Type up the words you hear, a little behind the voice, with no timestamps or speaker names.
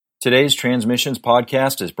Today's Transmissions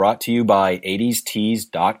podcast is brought to you by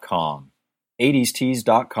 80stees.com.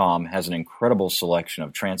 80stees.com has an incredible selection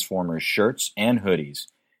of Transformers shirts and hoodies,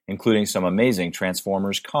 including some amazing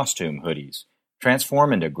Transformers costume hoodies.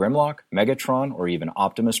 Transform into Grimlock, Megatron, or even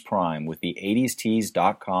Optimus Prime with the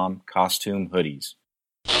 80stees.com costume hoodies.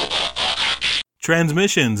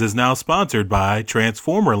 Transmissions is now sponsored by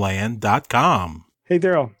Transformerland.com. Hey,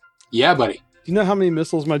 Daryl. Yeah, buddy. Do you know how many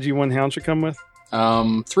missiles my G1 Hound should come with?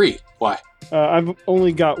 3. Why? I've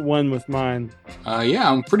only got one with mine.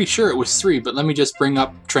 Yeah, I'm pretty sure it was 3, but let me just bring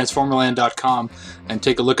up Transformerland.com and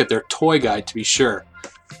take a look at their toy guide to be sure.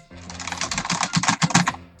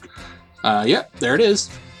 Yeah, there it is.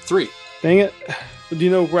 3. Dang it. Do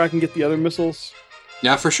you know where I can get the other missiles?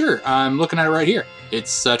 Yeah, for sure. I'm looking at it right here.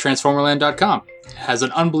 It's Transformerland.com. It has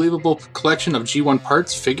an unbelievable collection of G1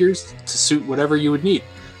 parts, figures, to suit whatever you would need.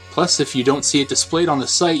 Plus, if you don't see it displayed on the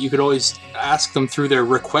site, you could always ask them through their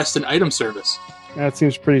request an item service. That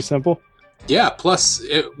seems pretty simple. Yeah, plus,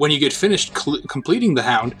 when you get finished completing the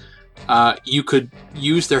Hound, you could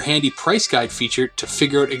use their handy price guide feature to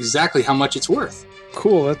figure out exactly how much it's worth.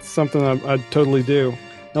 Cool, that's something I'd totally do.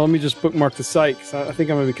 Now let me just bookmark the site, because I think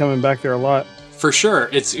I'm going to be coming back there a lot. For sure,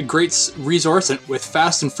 it's a great resource with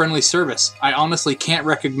fast and friendly service. I honestly can't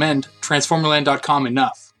recommend Transformerland.com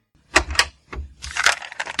enough.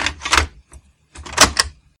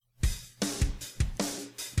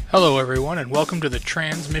 Hello everyone, and welcome to the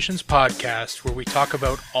Transmissions podcast, where we talk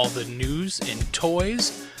about all the news in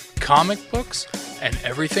toys, comic books, and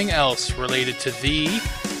everything else related to the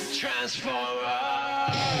Transformers.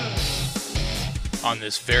 On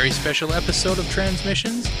this very special episode of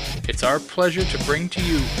Transmissions, it's our pleasure to bring to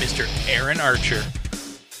you Mr. Aaron Archer.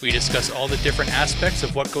 We discuss all the different aspects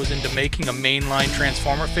of what goes into making a mainline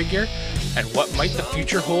Transformer figure, and what might the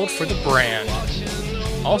future hold for the brand.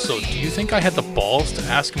 Also, do you think I had the balls to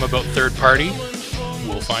ask him about third party?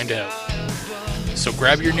 We'll find out. So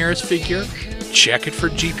grab your nearest figure, check it for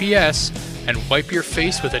GPS, and wipe your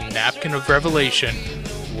face with a napkin of revelation.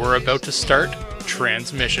 We're about to start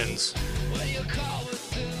Transmissions.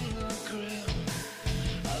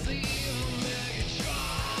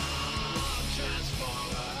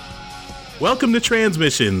 Welcome to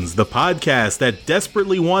Transmissions, the podcast that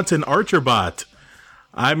desperately wants an Archerbot.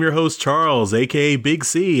 I'm your host, Charles, aka Big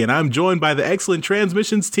C, and I'm joined by the excellent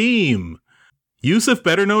Transmissions team. Yusuf,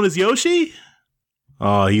 better known as Yoshi?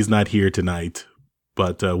 Oh, he's not here tonight,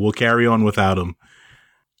 but we'll carry on without him.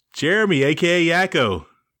 Jeremy, aka Yakko.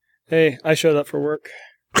 Hey, I showed up for work.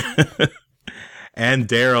 And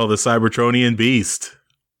Daryl, the Cybertronian Beast.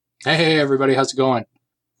 Hey everybody, how's it going?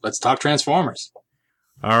 Let's talk Transformers.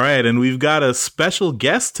 All right, and we've got a special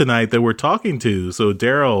guest tonight that we're talking to. So,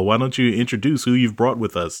 Daryl, why don't you introduce who you've brought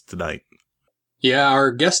with us tonight? Yeah,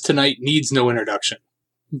 our guest tonight needs no introduction,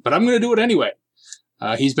 but I'm going to do it anyway.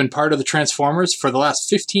 He's been part of the Transformers for the last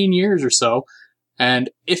 15 years or so,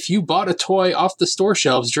 and if you bought a toy off the store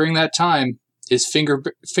shelves during that time, his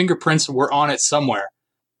fingerprints were on it somewhere.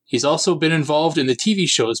 He's also been involved in the TV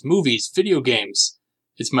shows, movies, video games.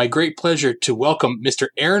 It's my great pleasure to welcome Mr.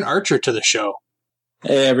 Aaron Archer to the show.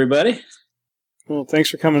 Hey, everybody. Well, thanks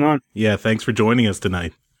for coming on. Yeah, thanks for joining us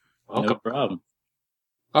tonight. Welcome. No problem.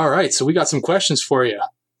 All right, so we got some questions for you.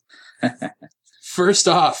 First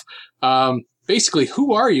off, basically,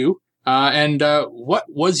 who are you, and what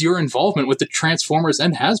was your involvement with the Transformers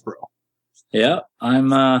and Hasbro? Yeah,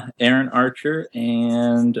 I'm Aaron Archer,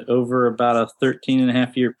 and over about a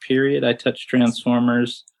 13-and-a-half-year period, I touched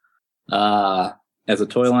Transformers as a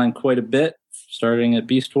toy line quite a bit, starting at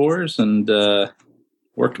Beast Wars, and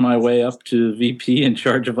worked my way up to VP in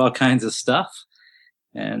charge of all kinds of stuff,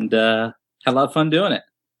 and had a lot of fun doing it.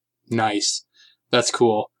 Nice. That's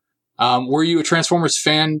cool. Were you a Transformers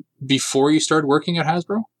fan before you started working at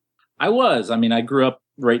Hasbro? I was. I mean, I grew up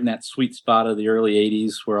right in that sweet spot of the early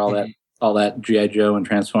 80s where all that G.I. Joe and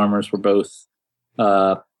Transformers were both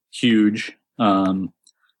huge.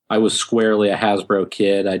 I was squarely a Hasbro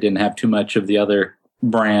kid. I didn't have too much of the other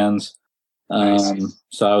brands. Nice.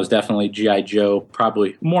 So I was definitely G.I. Joe,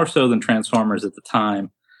 probably more so than Transformers at the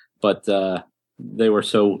time, but they were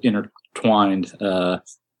so intertwined. I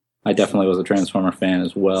definitely was a Transformer fan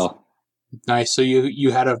as well. Nice. So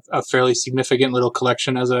you had a fairly significant little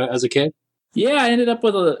collection as a kid? Yeah, I ended up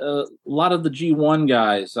with a lot of the G1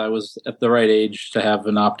 guys. I was at the right age to have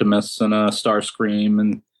an Optimus and a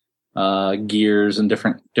Starscream and Gears and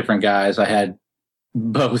different guys. I had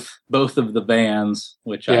both of the bands,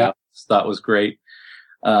 which I thought was great.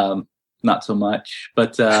 Not so much,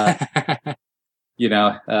 but I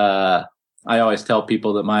always tell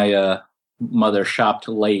people that my mother shopped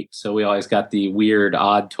late, so we always got the weird,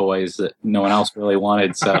 odd toys that no one else really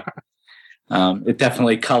wanted. So it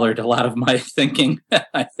definitely colored a lot of my thinking,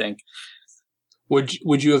 I think.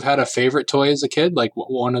 Would you have had a favorite toy as a kid, like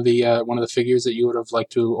one of the figures that you would have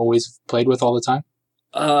liked to always played with all the time?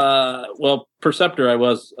 Well, Perceptor I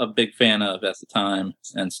was a big fan of at the time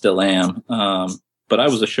and still am. But I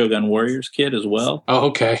was a Shogun Warriors kid as well. Oh,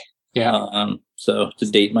 okay. Yeah. So to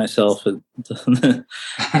date myself in the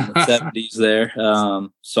 70s there.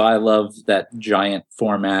 So I love that giant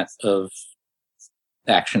format of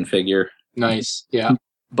action figure. Nice. Yeah.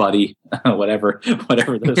 Buddy, whatever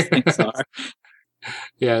those things are.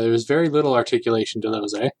 Yeah, there was very little articulation to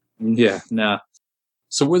those, eh? Yeah, no.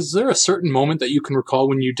 So was there a certain moment that you can recall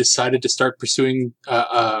when you decided to start pursuing,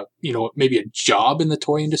 maybe a job in the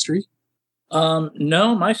toy industry?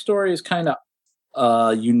 No, my story is kind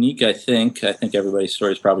of unique, I think. I think everybody's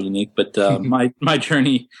story is probably unique, but my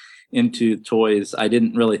journey into toys, I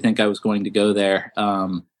didn't really think I was going to go there.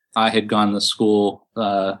 I had gone to school,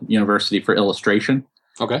 university for illustration.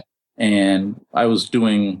 Okay. And I was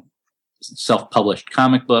doing self-published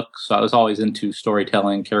comic books, so I was always into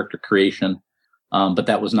storytelling, character creation, but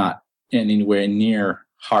that was not anywhere near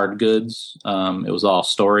hard goods. It was all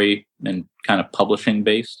story and kind of publishing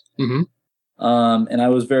based. Mm-hmm. And I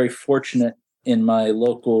was very fortunate in my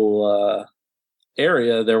local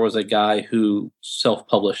area. There was a guy who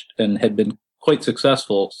self-published and had been quite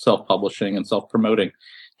successful self-publishing and self-promoting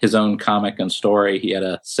his own comic and story. He had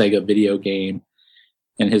a Sega video game,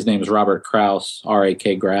 and his name is Robert Krause, RAK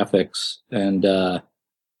Graphics. And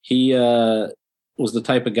he was the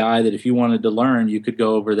type of guy that if you wanted to learn, you could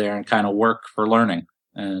go over there and kind of work for learning.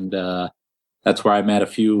 And that's where I met a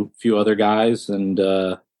few other guys and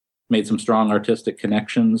made some strong artistic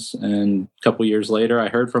connections. And a couple years later, I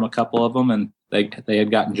heard from a couple of them, and they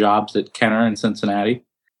had gotten jobs at Kenner in Cincinnati.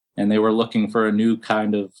 And they were looking for a new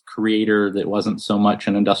kind of creator that wasn't so much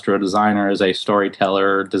an industrial designer as a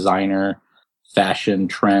storyteller, designer, fashion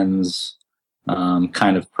trends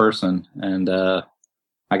kind of person. And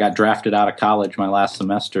I got drafted out of college my last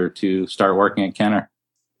semester to start working at Kenner.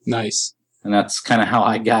 Nice. And that's kind of how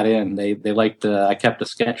I got in. They liked, I kept a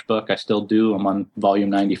sketchbook. I still do. I'm on volume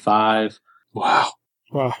 95. Wow.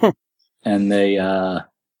 And they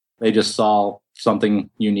just saw something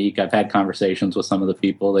unique. I've had conversations with some of the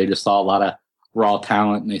people. They just saw a lot of raw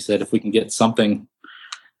talent, and they said, if we can get something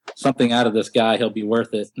out of this guy, he'll be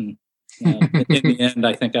worth it. And in the end,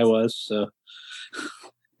 I think I was. So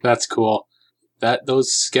that's cool. Those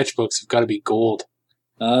sketchbooks have got to be gold.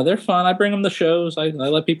 They're fun. I bring them to shows. I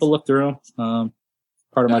let people look through them.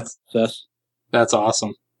 Part of my process. That's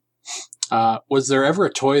awesome. Was there ever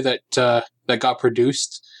a toy that got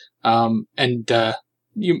produced and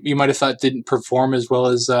you might have thought didn't perform as well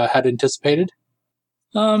as had anticipated?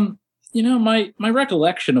 My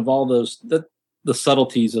recollection of all those, the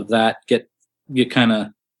subtleties of that get kind of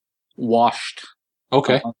washed.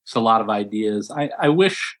 Okay. It's a lot of ideas. I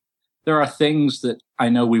wish there are things that I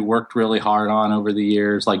know we worked really hard on over the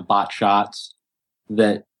years, like bot shots,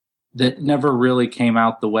 that never really came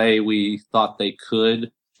out the way we thought they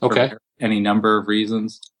could. Okay. For any number of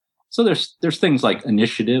reasons. So there's things like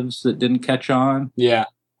initiatives that didn't catch on. Yeah.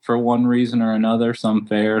 For one reason or another, some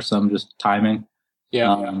fair, some just timing.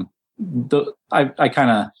 Yeah. I kind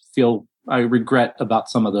of feel I regret about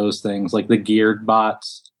some of those things, like the geared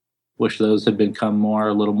bots. Wish those had become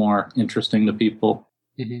a little more interesting to people.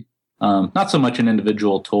 Mm-hmm. Not so much an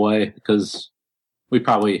individual toy, because we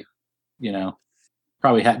probably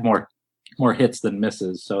had more hits than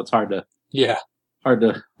misses. So it's hard to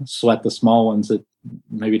sweat the small ones that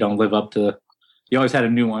maybe don't live up to. You always had a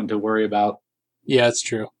new one to worry about. Yeah, that's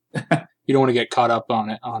true. You don't want to get caught up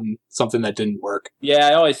on something that didn't work. Yeah,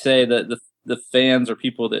 I always say that the fans or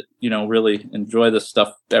people that really enjoy this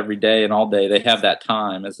stuff every day and all day, they have that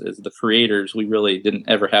time. As the creators, we really didn't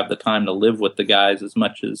ever have the time to live with the guys as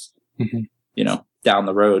much as down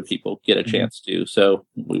the road people get a chance to. So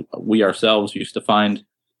we ourselves used to find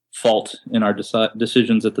fault in our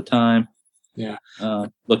decisions at the time. Yeah.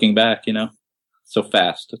 Looking back, so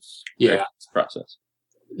fast. It's a process.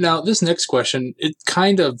 Now, this next question, it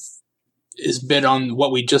kind of is a bit on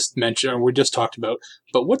what we just mentioned, or we just talked about,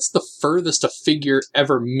 but what's the furthest a figure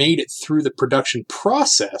ever made it through the production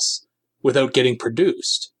process without getting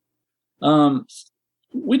produced?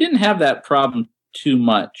 We didn't have that problem too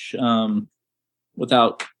much,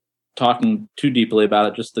 without talking too deeply about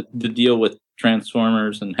it. Just the deal with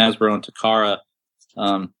Transformers and Hasbro and Takara.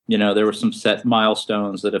 There were some set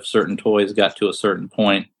milestones that if certain toys got to a certain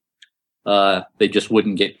point, they just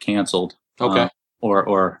wouldn't get canceled. Okay.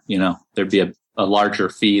 Or there'd be a larger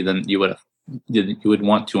fee than you would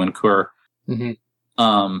want to incur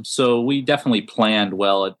Mm-hmm. So we definitely planned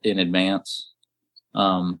well in advance.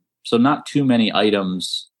 So not too many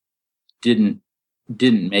items didn't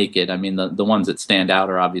make it. I mean, the ones that stand out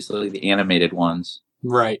are obviously the animated ones.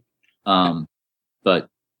 Right. But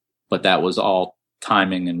that was all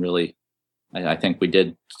timing, and really, I think we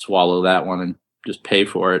did swallow that one and just pay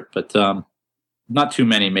for it. But not too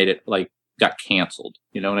many made it, like, got canceled.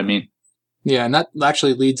 You know what I mean? Yeah, and that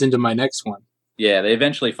actually leads into my next one. Yeah, they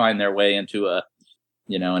eventually find their way into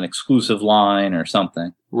an exclusive line or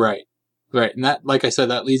something. Right. And that, like I said,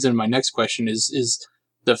 that leads into my next question is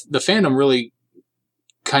the fandom really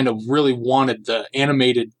wanted the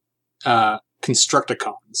animated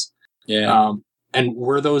Constructicons. Yeah. And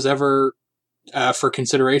were those ever for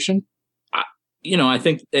consideration? I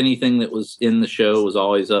think anything that was in the show was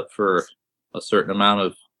always up for a certain amount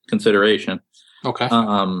of consideration. Okay.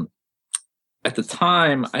 At the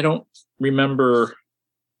time, I don't remember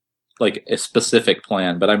like a specific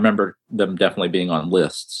plan, but I remember them definitely being on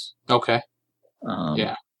lists. Okay.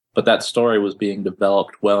 Yeah. But that story was being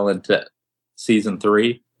developed well into season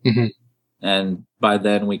 3. Mm-hmm. And by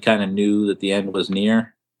then we kind of knew that the end was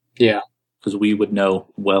near. Yeah. Because we would know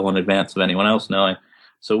well in advance of anyone else knowing.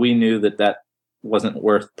 So we knew that wasn't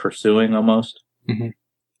worth pursuing almost. Mm-hmm.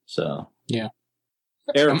 So. Yeah.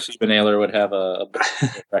 Eric Spinaler would have a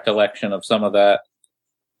recollection of some of that.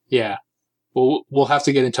 Yeah. We'll have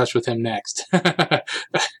to get in touch with him next.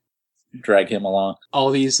 Drag him along. All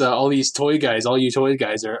these toy guys, all you toy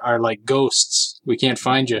guys are like ghosts. We can't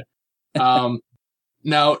find you.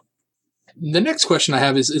 Now, the next question I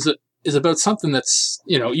have is about something that's,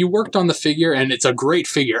 you worked on the figure and it's a great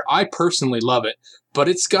figure. I personally love it, but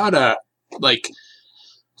it's got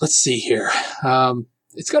let's see here.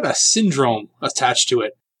 It's got a syndrome attached to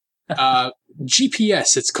it.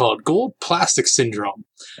 GPS, it's called Gold Plastic Syndrome.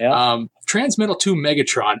 Yeah. Transmetal 2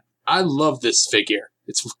 Megatron. I love this figure.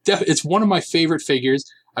 It's one of my favorite figures.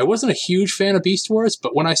 I wasn't a huge fan of Beast Wars,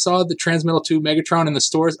 but when I saw the Transmetal 2 Megatron in the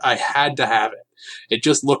stores, I had to have it. It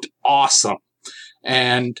just looked awesome.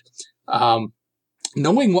 And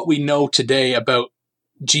knowing what we know today about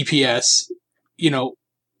GPS,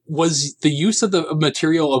 was the use of the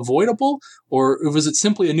material avoidable, or was it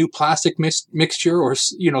simply a new plastic mixture, or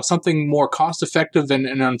something more cost effective and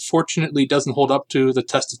unfortunately doesn't hold up to the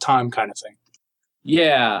test of time kind of thing?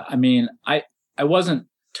 Yeah, I mean, I wasn't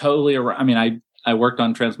totally around. I mean, I worked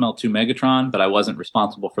on Transmetal 2 Megatron, but I wasn't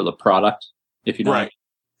responsible for the product, if you know. Right.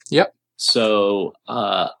 Yep. So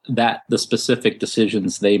the specific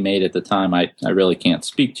decisions they made at the time, I really can't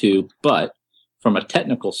speak to. But from a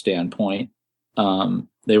technical standpoint,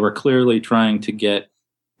 they were clearly trying to get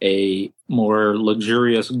a more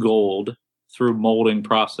luxurious gold through molding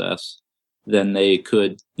process than they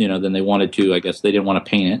could, than they wanted to. I guess they didn't want to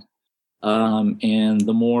paint it. And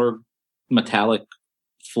the more metallic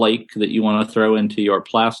flake that you want to throw into your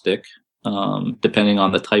plastic, depending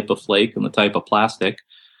on the type of flake and the type of plastic,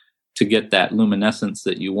 to get that luminescence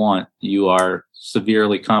that you want, you are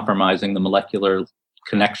severely compromising the molecular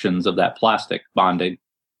connections of that plastic bonding.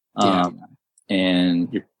 And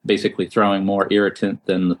you're basically throwing more irritant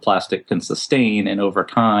than the plastic can sustain. And over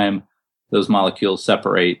time, those molecules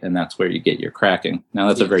separate, and that's where you get your cracking. Now,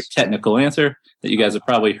 that's a very technical answer that you guys have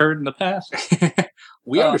probably heard in the past.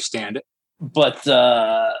 We understand it. But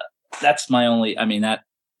that's my only... I mean,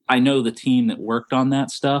 I know the team that worked on that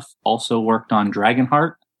stuff also worked on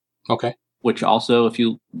Dragonheart. Okay. Which also, if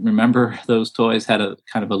you remember, those toys had a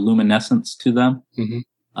kind of a luminescence to them. Mm-hmm.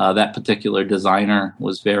 That particular designer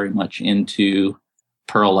was very much into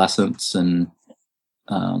pearlescence and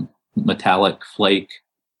metallic flake,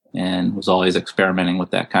 and was always experimenting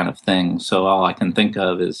with that kind of thing. So all I can think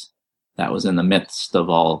of is that was in the midst of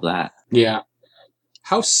all of that. Yeah.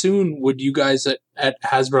 How soon would you guys at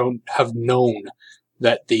Hasbro have known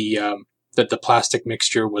that the plastic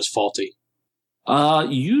mixture was faulty?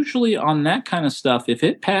 Usually on that kind of stuff, if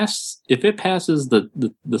it passes the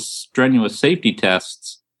strenuous safety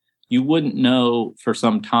tests, you wouldn't know for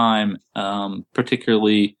some time,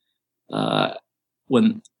 particularly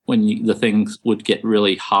when the things would get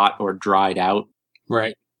really hot or dried out,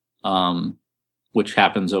 right? Which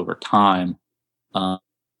happens over time. I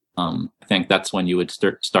think that's when you would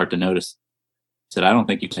start to notice that. I don't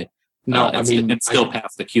think you can. No, it's still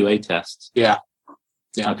pass the QA tests. Yeah.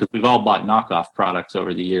 Yeah, because we've all bought knockoff products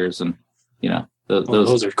over the years, and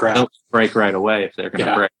those are crap. They'll break right away if they're going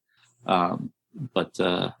to break. But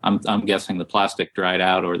I'm guessing the plastic dried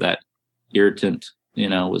out, or that irritant,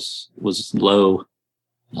 was low.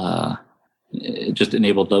 It just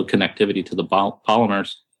enabled low connectivity to the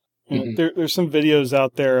polymers. Mm-hmm. There's some videos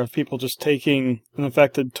out there of people just taking an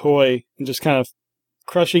affected toy and just kind of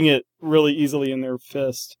crushing it really easily in their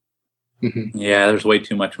fist. Mm-hmm. Yeah, there's way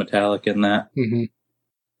too much metallic in that. Mm-hmm.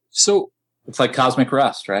 So it's like cosmic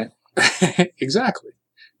rust, right? Exactly.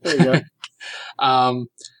 There you go.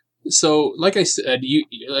 So, like I said,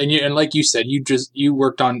 and like you said, you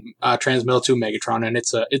worked on Transmetal 2 Megatron, and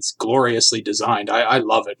it's gloriously designed. I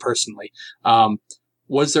love it personally.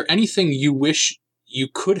 Was there anything you wish you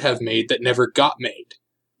could have made that never got made?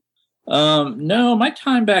 No, my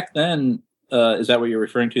time back then. Is that what you're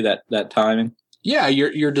referring to? That timing? Yeah,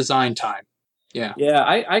 your design time. Yeah. Yeah,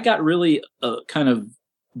 I got really kind of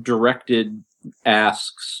directed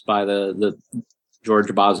asks by the George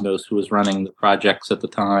Bosnos, who was running the projects at the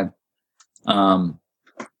time.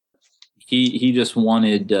 He just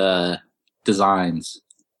wanted designs,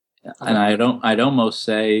 and I'd almost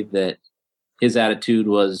say that his attitude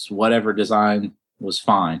was whatever design was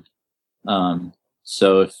fine.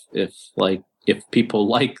 So if people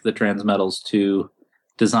like the Transmetals 2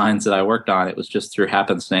 designs that I worked on, it was just through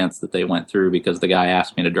happenstance that they went through because the guy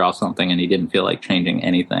asked me to draw something and he didn't feel like changing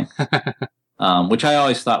anything. Which I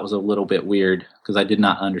always thought was a little bit weird because I did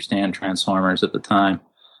not understand Transformers at the time.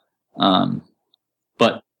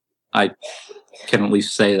 But I can at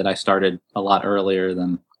least say that I started a lot earlier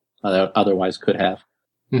than I otherwise could have.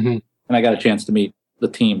 Mm-hmm. And I got a chance to meet the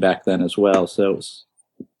team back then as well. So it was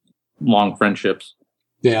long friendships.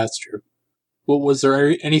 Yeah, that's true. Well, was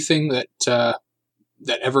there anything was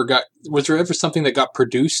there ever something that got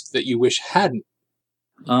produced that you wish hadn't?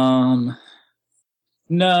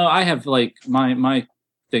 No, I have my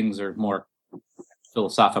things are more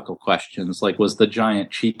philosophical questions. Like, was the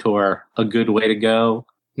giant Cheetor a good way to go?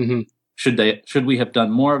 Mm-hmm. Should we have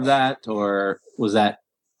done more of that, or was that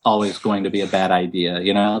always going to be a bad idea?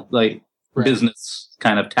 Right. Business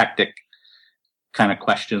kind of tactic kind of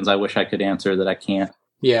questions I wish I could answer that I can't.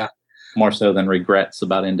 Yeah. More so than regrets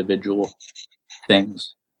about individual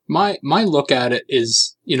things. My look at it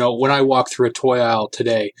is, when I walk through a toy aisle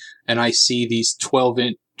today and I see these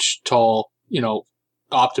 12-inch tall,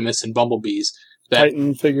 Optimus and Bumblebees,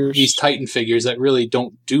 these Titan figures that really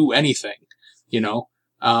don't do anything,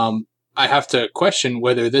 I have to question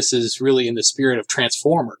whether this is really in the spirit of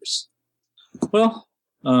Transformers. Well,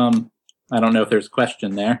 I don't know if there's a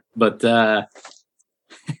question there, but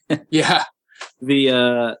yeah,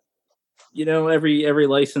 every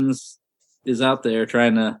license is out there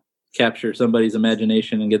trying to capture somebody's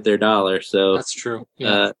imagination and get their dollar. So that's true.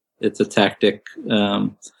 Yeah. It's a tactic.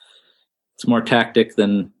 It's more tactic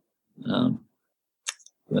than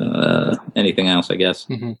anything else, I guess.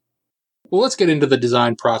 Mm-hmm. Well, let's get into the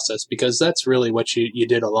design process because that's really what you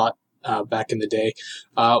did a lot back in the day.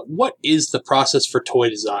 What is the process for toy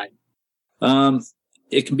design?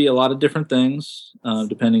 It can be a lot of different things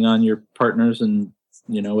depending on your partners and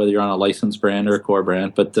whether you're on a licensed brand or a core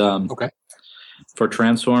brand. But okay. For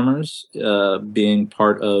Transformers, being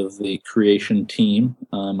part of the creation team,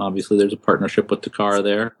 obviously there's a partnership with Takara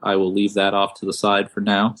there. I will leave that off to the side for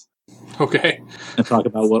now. Okay. And talk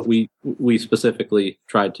about what we specifically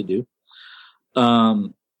tried to do.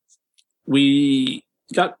 We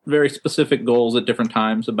got very specific goals at different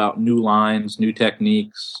times about new lines, new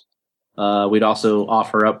techniques. We'd also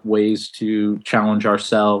offer up ways to challenge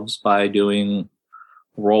ourselves by doing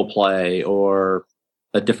role play or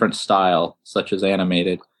a different style, such as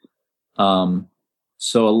animated.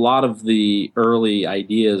 So a lot of the early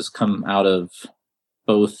ideas come out of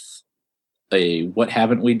both a what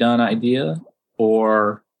haven't we done idea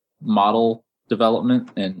or model development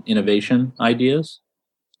and innovation ideas.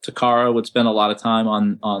 Takara would spend a lot of time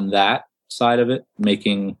on that side of it,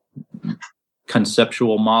 making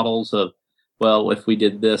conceptual models of, well, if we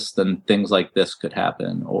did this, then things like this could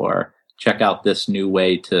happen, or check out this new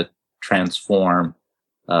way to transform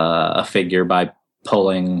a figure by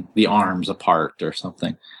pulling the arms apart or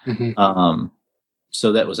something. Mm-hmm.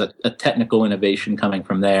 So that was a technical innovation coming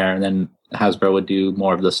from there. And then Hasbro would do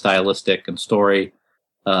more of the stylistic and story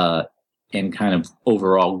and kind of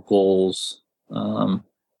overall goals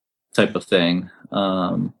type of thing.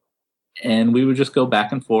 And we would just go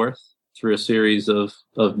back and forth through a series of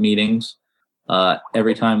meetings.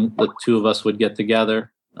 Every time the two of us would get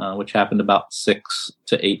together, which happened about 6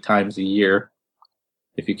 to 8 times a year,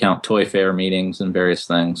 if you count Toy Fair meetings and various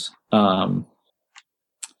things.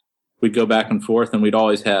 We'd go back and forth, and we'd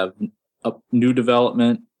always have a new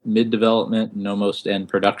development, mid-development, and almost end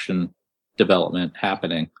production development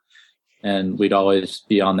happening. And we'd always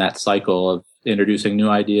be on that cycle of introducing new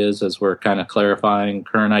ideas as we're kind of clarifying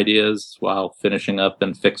current ideas while finishing up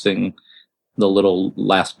and fixing the little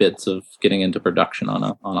last bits of getting into production on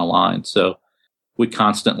a line. So we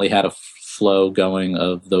constantly had a flow going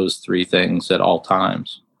of those 3 things at all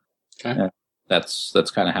times. Okay.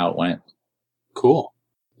 that's kind of how it went. Cool.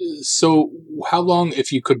 So how long,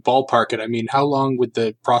 if you could ballpark it, I mean, how long would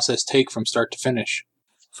the process take from start to finish?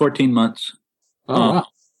 14 months. Oh, wow.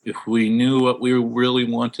 If we knew what we really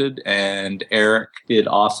wanted and Eric did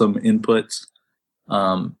awesome inputs,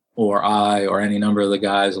 or I or any number of the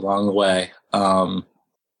guys along the way,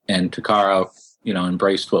 and Takara,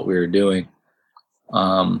 embraced what we were doing,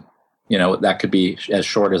 that could be as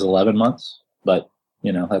short as 11 months, but,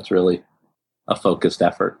 that's really a focused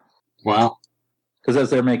effort. Wow. Because as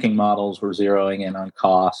they're making models, we're zeroing in on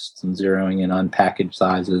costs and zeroing in on package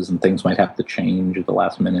sizes, and things might have to change at the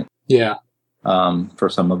last minute. Yeah. For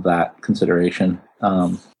some of that consideration.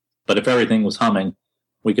 But if everything was humming,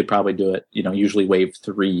 we could probably do it, usually wave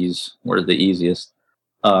 3s were the easiest.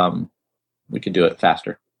 We could do it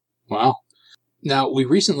faster. Wow. Now, we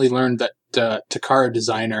recently learned that Takara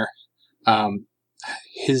designer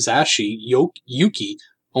Hisashi Yuki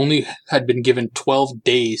only had been given 12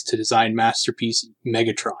 days to design Masterpiece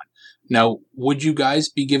Megatron. Now, would you guys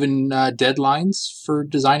be given deadlines for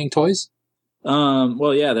designing toys?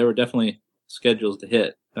 Well, yeah, there were definitely schedules to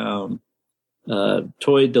hit.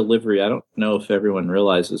 Toy delivery, I don't know if everyone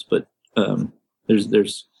realizes, but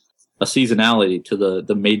there's a seasonality to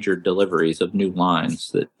the major deliveries of new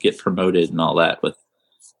lines that get promoted and all that with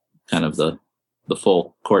kind of the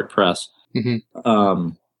full court press. Mm-hmm.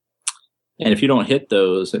 And if you don't hit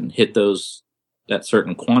those at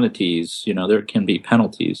certain quantities, there can be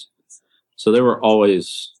penalties. So there were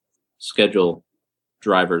always schedule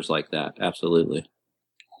drivers like that. Absolutely.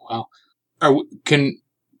 Wow.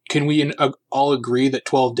 Can we all agree that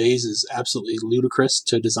 12 days is absolutely ludicrous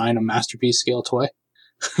to design a masterpiece scale toy?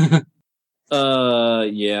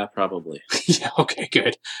 Yeah, probably. Yeah. Okay.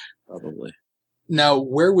 Good. Probably. Now,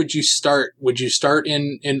 where would you start? Would you start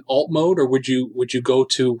in alt mode, or would you go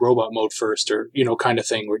to robot mode first, or kind of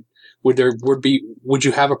thing? Would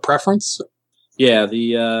you have a preference? Yeah,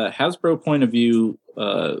 the Hasbro point of view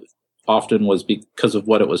often was because of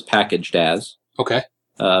what it was packaged as. Okay.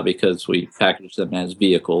 Because we packaged them as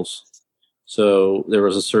vehicles, so there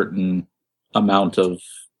was a certain amount of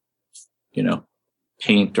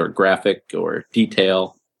paint or graphic or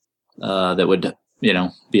detail that would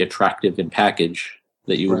be attractive in package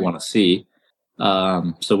that you would want to see.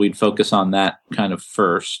 So we'd focus on that kind of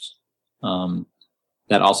first.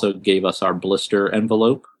 That also gave us our blister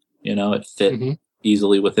envelope. It fit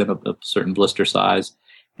easily within a certain blister size.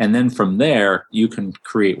 And then from there, you can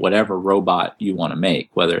create whatever robot you want to make,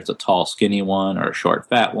 whether it's a tall, skinny one or a short,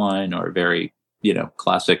 fat one, or a very,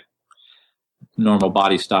 classic normal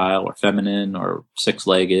body style, or feminine, or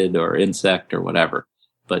 6-legged, or insect, or whatever.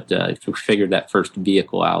 But if we figured that first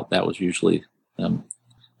vehicle out, that was usually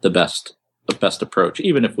the best approach.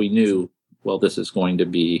 Even if we knew, well, this is going to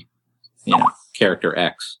be, character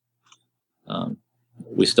X,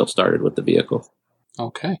 we still started with the vehicle.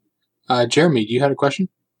 Okay. Jeremy, do you have a question?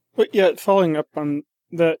 But yeah, following up on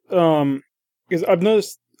that, because I've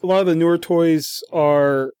noticed a lot of the newer toys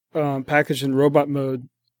are packaged in robot mode.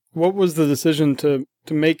 What was the decision to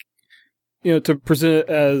make, to present it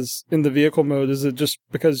as in the vehicle mode? Is it just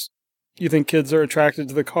because you think kids are attracted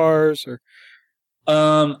to the cars, or?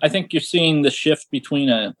 I think you're seeing the shift between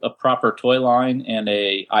a proper toy line and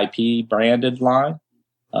a IP branded line.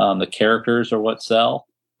 The characters are what sell,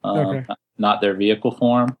 not their vehicle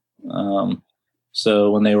form.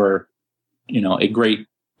 So when they were, a great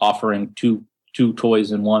offering two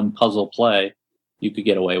toys in one puzzle play, you could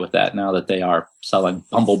get away with that. Now that they are selling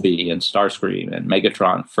Bumblebee and Starscream and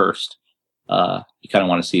Megatron first, you kind of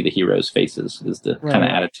want to see the heroes' faces is the kind of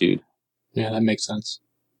attitude. Yeah, that makes sense.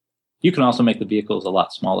 You can also make the vehicles a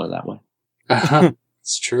lot smaller that way.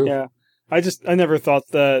 It's true. Yeah. I never thought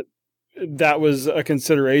that was a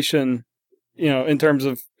consideration, in terms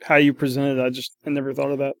of how you presented it. I never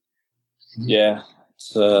thought of that. Yeah.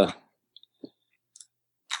 It's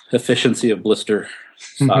efficiency of blister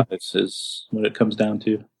size is what it comes down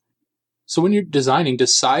to. So when you're designing,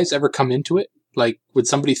 does size ever come into it? Like, would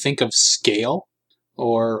somebody think of scale,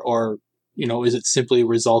 or is it simply a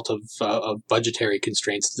result of budgetary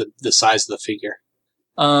constraints, the size of the figure?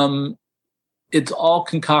 It's all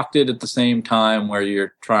concocted at the same time, where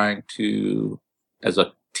you're trying to, as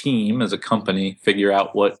a team, as a company, figure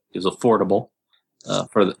out what is affordable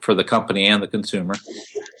for the company and the consumer,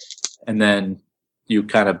 and then you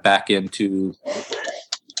kind of back into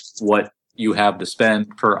what you have to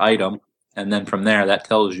spend per item, and then from there, that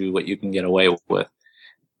tells you what you can get away with.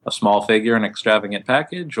 A small figure in an extravagant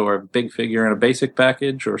package, or a big figure in a basic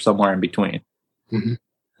package, or somewhere in between. Mm-hmm.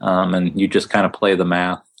 And you just kind of play the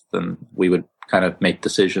math, and we would kind of make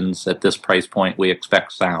decisions at this price point. We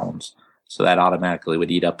expect sounds. So that automatically would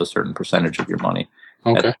eat up a certain percentage of your money.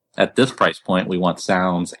 Okay. At this price point, we want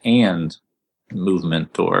sounds and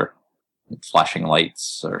movement or flashing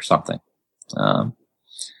lights or something. And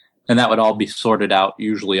that would all be sorted out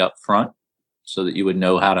usually up front so that you would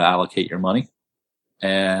know how to allocate your money.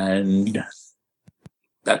 And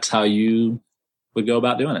that's how you would go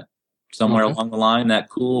about doing it. Somewhere along the line, that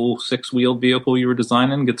cool 6-wheeled vehicle you were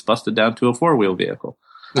designing gets busted down to a 4-wheel vehicle.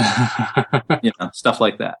 Stuff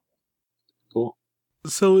like that. Cool.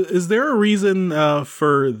 So is there a reason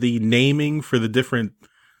for the naming for the different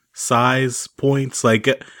size points? Like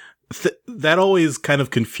that always kind of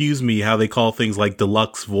confused me how they call things like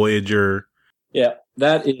Deluxe, Voyager. Yeah,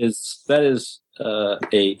 that is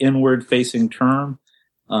a inward facing term.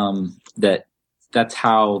 That's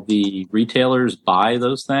how the retailers buy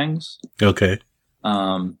those things. Okay.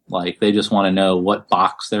 Like they just want to know what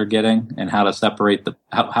box they're getting and how to separate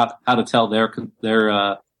how to tell their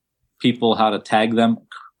people how to tag them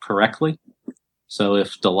correctly. So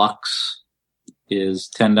if Deluxe is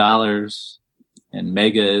 $10 and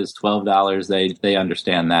Mega is $12, they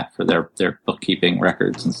understand that for their bookkeeping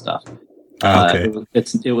records and stuff. Okay.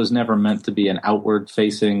 It was never meant to be an outward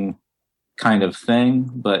facing kind of thing,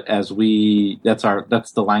 but that's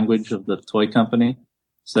the language of the toy company.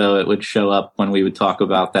 So it would show up when we would talk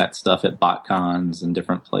about that stuff at BotCons and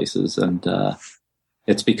different places, and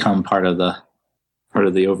it's become part of the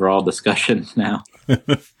overall discussion now.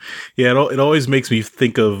 Yeah, it always makes me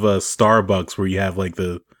think of Starbucks, where you have like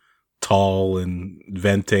the tall and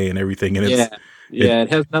venti and everything, and it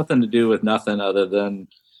has nothing to do with nothing other than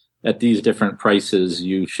at these different prices,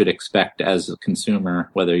 you should expect as a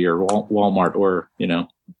consumer, whether you're Walmart or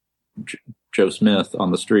Joe Smith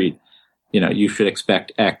on the street, you should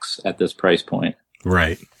expect X at this price point,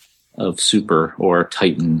 right? Of Super or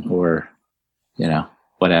Titan or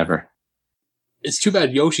whatever. It's too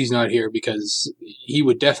bad Yoshi's not here because he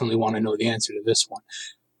would definitely want to know the answer to this one.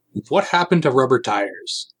 What happened to rubber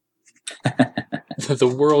tires? The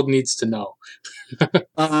world needs to know.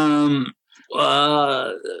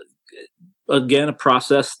 Again, a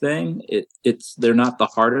process thing. They're not the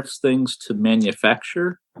hardest things to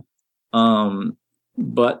manufacture,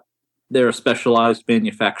 but they're a specialized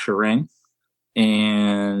manufacturing,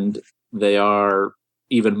 and they are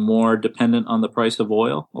even more dependent on the price of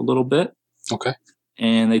oil a little bit. Okay.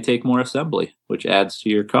 And they take more assembly, which adds to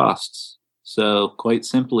your costs. So quite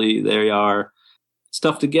simply, they are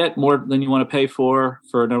stuff to get more than you want to pay for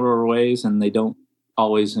a number of ways, and they don't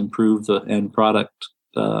always improve the end product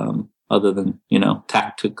other than,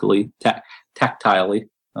 tactilely,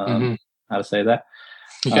 how to say that.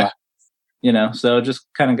 Yeah. So it just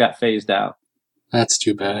kind of got phased out. That's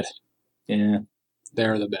too bad. Yeah.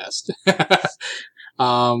 They're the best.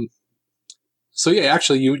 So yeah,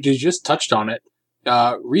 actually, you just touched on it.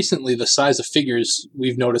 Recently, the size of figures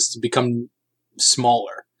we've noticed have become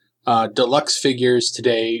smaller. Deluxe figures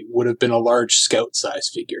today would have been a large Scout size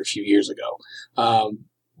figure a few years ago.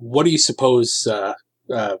 What do you suppose?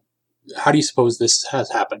 How do you suppose this has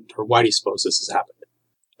happened, or why do you suppose this has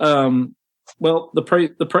happened? Well,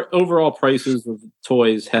 the overall prices of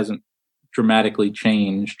toys hasn't dramatically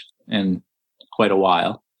changed in quite a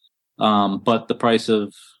while, but the price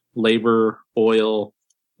of labor, oil,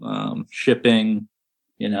 shipping,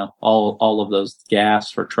 all of those,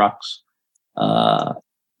 gas for trucks,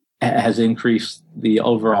 has increased the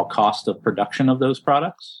overall cost of production of those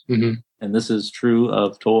products. Mm-hmm. And this is true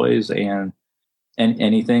of toys and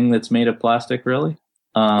anything that's made of plastic, really.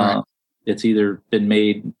 Right. It's either been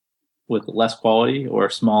made with less quality or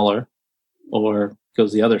smaller, or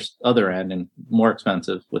goes the other end and more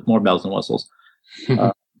expensive with more bells and whistles.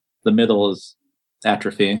 The middle is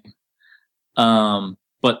atrophying.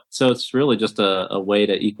 But so it's really just a way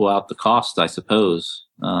to equal out the cost, I suppose.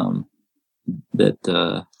 That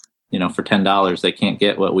for $10 they can't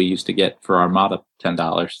get what we used to get for Armada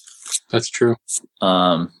 $10. That's true.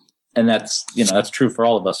 And that's true for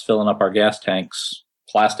all of us filling up our gas tanks.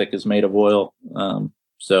 Plastic is made of oil,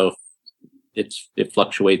 so it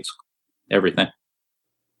fluctuates everything.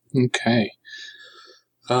 Okay.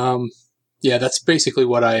 Yeah, that's basically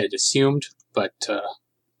what I had assumed, but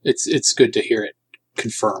it's good to hear it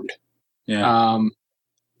confirmed. Yeah.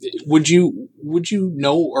 Would you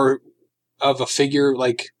know or of a figure,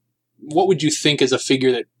 like, what would you think is a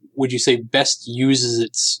figure that would you say best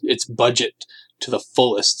uses its budget to the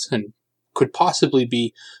fullest and could possibly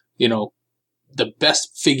be, the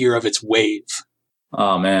best figure of its wave?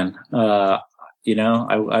 Oh man. I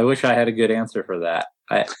wish I had a good answer for that.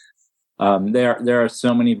 There are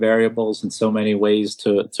so many variables and so many ways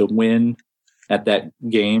to win at that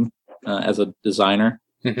game as a designer.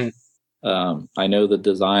 Mm-hmm. I know the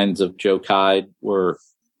designs of Joe Kide were,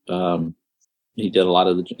 he did a lot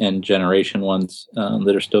of the End Generation ones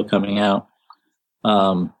that are still coming out,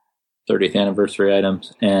 30th anniversary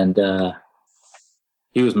items. And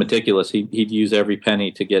he was meticulous. He'd use every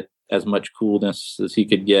penny to get as much coolness as he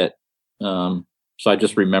could get. So I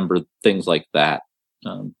just remember things like that,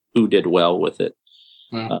 who did well with it.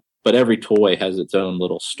 Wow. But every toy has its own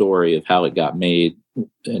little story of how it got made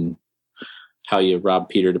and how you robbed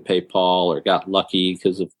Peter to pay Paul, or got lucky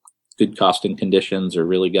because of good costing conditions, or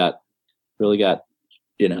really got, kind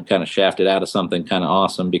of shafted out of something kind of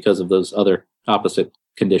awesome because of those other opposite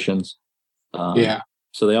conditions.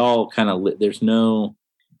 So they all kind of, there's no,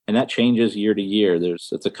 and that changes year to year.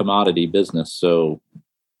 It's a commodity business. So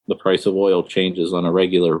the price of oil changes on a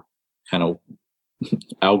regular kind of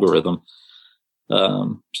algorithm.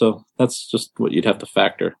 So that's just what you'd have to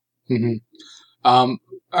factor. Mm-hmm.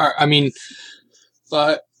 I mean,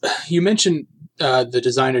 you mentioned the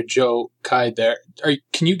designer Joe Kide there.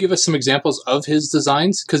 Can you give us some examples of his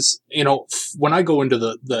designs? Because, when I go into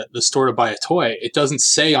the store to buy a toy, it doesn't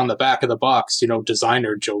say on the back of the box,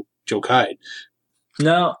 designer Joe Kide.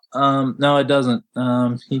 No, it doesn't.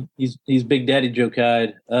 He's Big Daddy Joe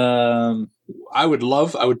Kide. I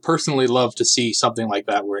would personally love to see something like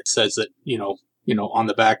that where it says that, on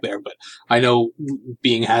the back there. But I know,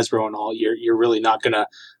 being Hasbro and all, you're really not going to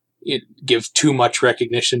give too much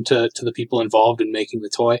recognition to the people involved in making the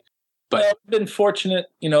toy. But I've been fortunate,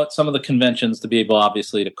 at some of the conventions to be able,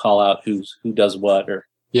 obviously, to call out who does what, or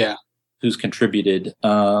who's contributed.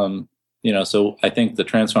 So I think the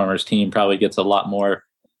Transformers team probably gets a lot more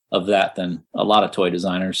of that than a lot of toy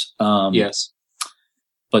designers. Yes.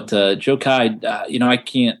 But Joe Kide,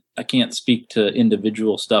 I can't speak to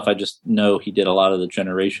individual stuff. I just know he did a lot of the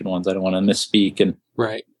generation ones. I don't want to misspeak and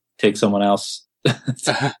take someone else.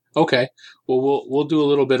 Okay. Well, we'll do a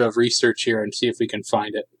little bit of research here and see if we can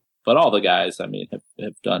find it. But all the guys, have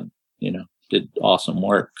done, did awesome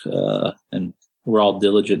work, and we're all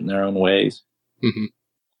diligent in their own ways. Mm-hmm.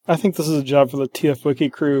 I think this is a job for the TF Wiki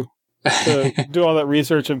crew to do all that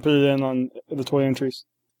research and put it in on the toy entries.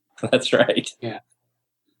 That's right. Yeah.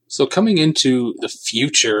 So coming into the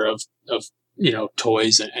future of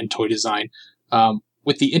toys and toy design,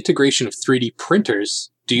 with the integration of 3D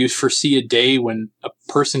printers, do you foresee a day when a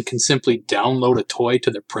person can simply download a toy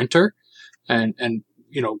to their printer? And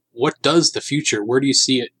what does the future? Where do you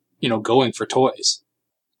see it, going for toys?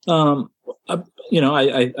 I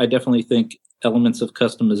definitely think elements of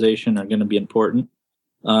customization are going to be important.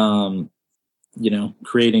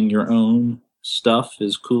 Creating your own stuff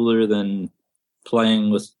is cooler than playing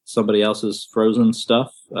with somebody else's frozen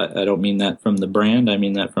stuff. I don't mean that from the brand. I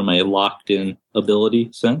mean that from a locked-in ability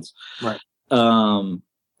sense. Right. That's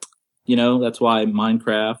why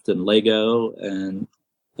Minecraft and Lego and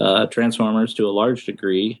Transformers, to a large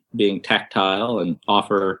degree, being tactile and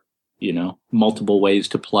offer, multiple ways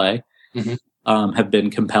to play, have been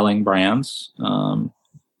compelling brands.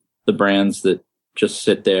 The brands that just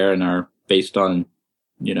sit there and are based on,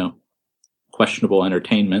 questionable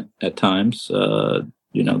entertainment at times,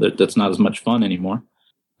 that's not as much fun anymore.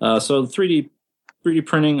 So 3D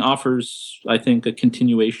printing offers, I think, a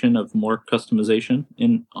continuation of more customization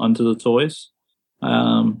onto the toys,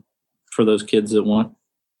 for those kids that want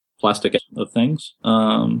plastic of things,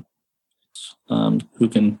 who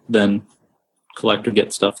can then collect or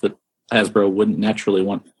get stuff that Hasbro wouldn't naturally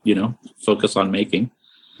want, focus on making,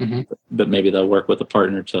 but maybe they'll work with a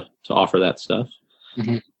partner to offer that stuff.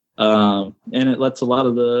 And it lets a lot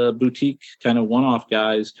of the boutique kind of one-off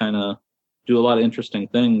guys kind of do a lot of interesting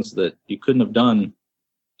things that you couldn't have done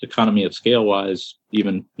economy of scale wise,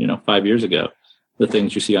 even, 5 years ago. The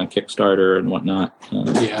things you see on Kickstarter and whatnot,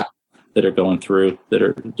 that are going through, that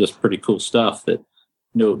are just pretty cool stuff that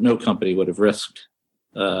no company would have risked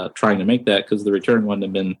trying to make that, because the return wouldn't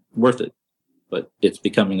have been worth it. But it's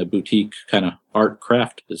becoming a boutique kind of art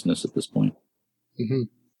craft business at this point. Mm-hmm.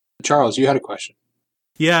 Charles, you had a question.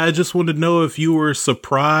 Yeah, I just wanted to know if you were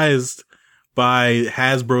surprised by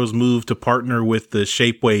Hasbro's move to partner with the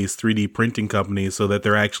Shapeways 3D printing company, so that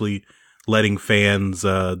they're actually letting fans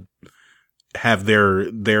have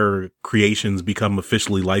their creations become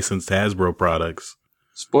officially licensed Hasbro products.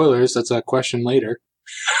 Spoilers, that's a question later.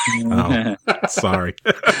 Oh, sorry.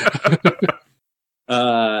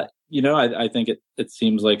 I think it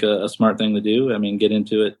seems like a smart thing to do. I mean, get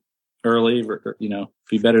into it early,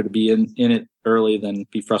 be better to be in it early than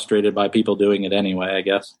be frustrated by people doing it anyway, I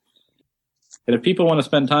guess. And if people want to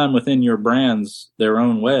spend time within your brands their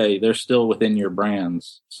own way, they're still within your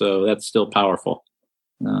brands. So that's still powerful.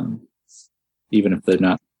 Even if they're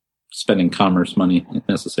not spending commerce money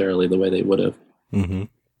necessarily the way they would have. Mm-hmm.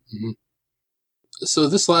 Mm-hmm. So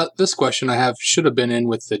this question I have should have been in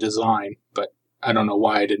with the design, but I don't know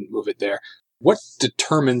why I didn't move it there. What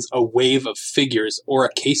determines a wave of figures or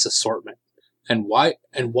a case assortment, and why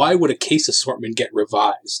would a case assortment get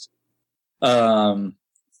revised?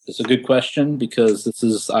 It's a good question, because this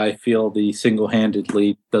is, I feel, the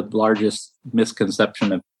single-handedly the largest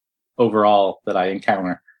misconception of overall that I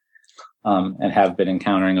encounter, and have been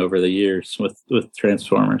encountering over the years with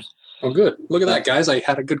Transformers. Oh, good. Look at that, guys. I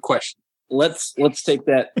had a good question. Let's take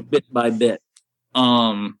that bit by bit.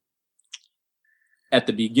 At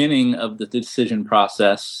the beginning of the decision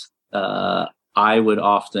process, I would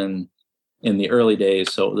often, in the early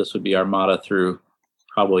days, so this would be Armada through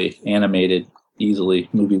probably animated easily,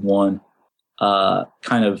 movie 1,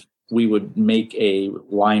 we would make a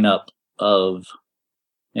lineup of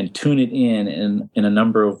and tune it in a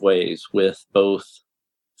number of ways, with both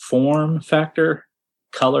form factor,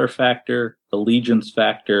 color factor, allegiance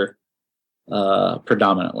factor,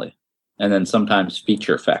 predominantly, and then sometimes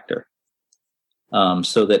feature factor.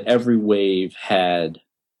 So that every wave had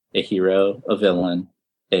a hero, a villain,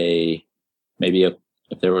 if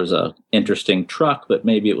there was a interesting truck, but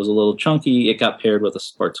maybe it was a little chunky, it got paired with a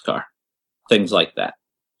sports car, things like that.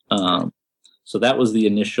 So that was the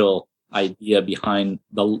initial idea behind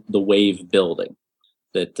the wave building,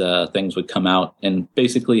 that things would come out and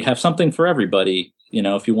basically have something for everybody.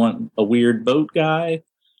 If you want a weird boat guy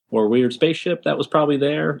or a weird spaceship, that was probably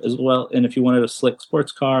there as well. And if you wanted a slick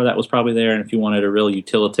sports car, that was probably there. And if you wanted a real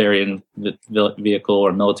utilitarian vehicle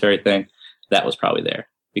or military thing, that was probably there.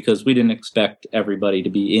 Because we didn't expect everybody to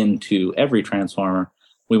be into every Transformer.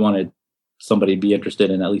 We wanted somebody to be interested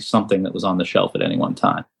in at least something that was on the shelf at any one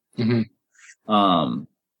time. Mm-hmm.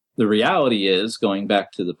 The reality is, going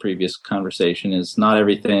back to the previous conversation, is not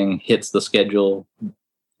everything hits the schedule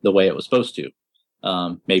the way it was supposed to.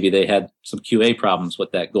 Maybe they had some QA problems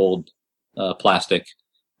with that gold plastic,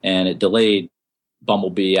 and it delayed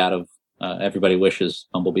Bumblebee out of everybody wishes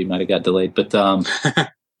Bumblebee might have got delayed. But how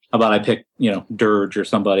about I pick, Dirge or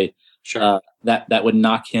somebody? Sure. That would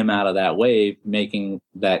knock him out of that wave, making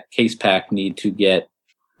that case pack need to get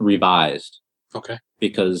revised. Okay.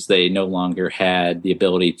 Because they no longer had the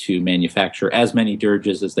ability to manufacture as many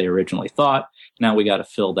Dirges as they originally thought. Now we got to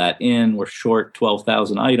fill that in. We're short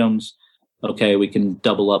 12,000 items. Okay, we can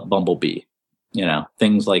double up Bumblebee.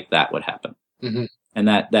 Things like that would happen. Mm-hmm. And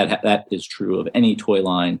that is true of any toy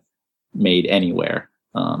line made anywhere.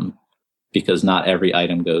 Because not every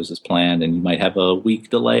item goes as planned, and you might have a week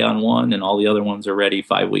delay on one and all the other ones are ready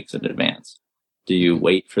 5 weeks in advance. Do you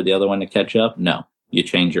wait for the other one to catch up? No, you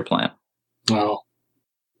change your plan. Oh, well,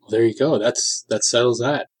 there you go. That settles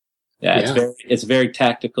that. Yeah. It's very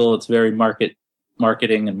tactical. It's very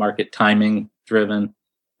marketing and market timing driven.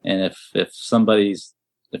 And if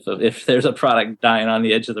there's a product dying on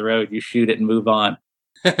the edge of the road, you shoot it and move on.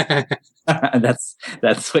 That's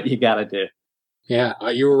what you got to do. Yeah,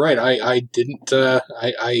 you were right. I didn't.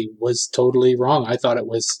 I was totally wrong. I thought it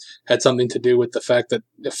had something to do with the fact that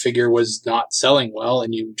the figure was not selling well,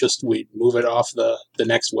 and we'd move it off the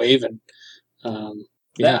next wave, and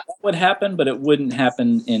that would happen, but it wouldn't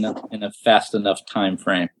happen in a fast enough time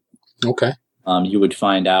frame. Okay. You would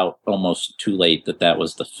find out almost too late that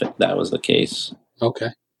was the case. Okay.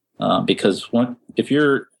 Because if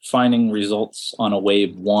you're finding results on a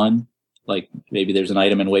wave 1. Like maybe there's an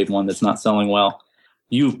item in wave 1 that's not selling well,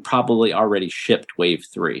 you've probably already shipped wave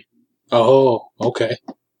 3. Oh, okay.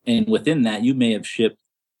 And within that, you may have shipped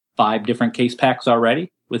 5 different case packs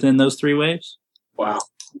already within those 3 waves. Wow.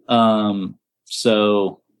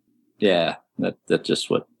 So yeah, that's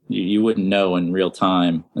just what you wouldn't know in real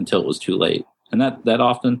time until it was too late. And that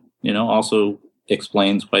often, also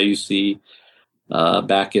explains why you see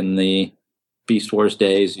back in the Beast Wars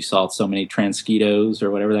days, you saw so many Transquitos or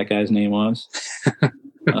whatever that guy's name was.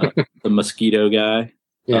 The mosquito guy.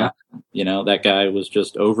 Yeah. That guy was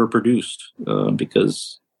just overproduced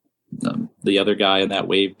because the other guy in that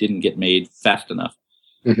wave didn't get made fast enough.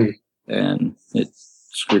 Mm-hmm. And it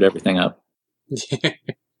screwed everything up.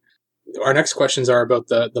 Our next questions are about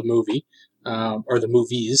the movie, or the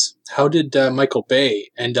movies. How did Michael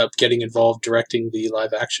Bay end up getting involved directing the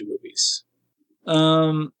live action movies?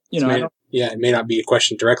 It may not be a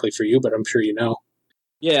question directly for you, but I'm sure you know.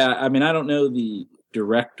 Yeah, I mean, I don't know the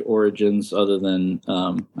direct origins other than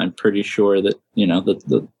I'm pretty sure that,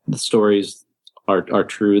 the stories are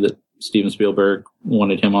true, that Steven Spielberg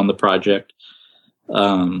wanted him on the project.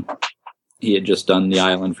 He had just done The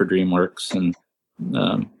Island for DreamWorks, and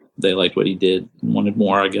they liked what he did and wanted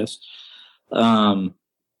more, I guess. That's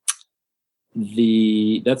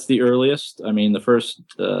the earliest. I mean, the first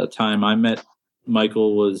time I met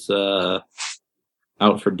Michael was, I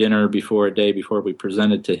out for dinner a day before we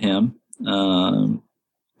presented to him.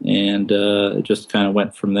 And it just kind of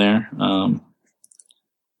went from there.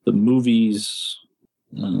 The movies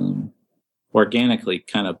organically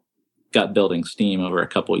kind of got building steam over a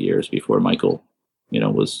couple of years before Michael,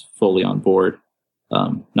 was fully on board.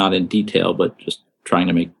 Not in detail, but just trying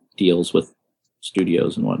to make deals with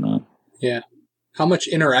studios and whatnot. Yeah. How much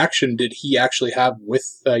interaction did he actually have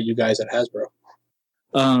with you guys at Hasbro?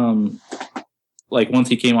 Like once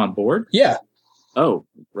he came on board? Yeah. Oh,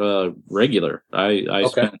 regular. I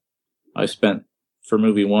spent for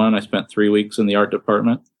movie one, I spent 3 weeks in the art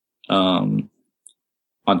department.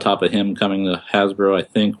 On top of him coming to Hasbro, I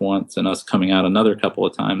think once, and us coming out another couple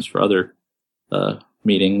of times for other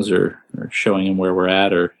meetings or showing him where we're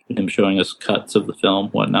at, or him showing us cuts of the film,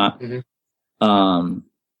 whatnot. Mm-hmm.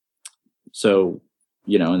 So,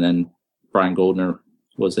 and then Brian Goldner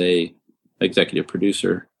was a executive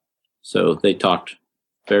producer, so they talked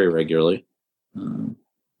very regularly.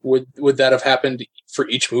 Would that have happened for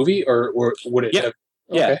each movie, or would it? Yeah, have...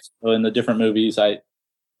 Okay. Yeah. So in the different movies,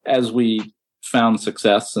 as we found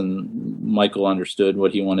success and Michael understood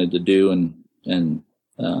what he wanted to do and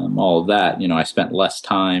all of that, I spent less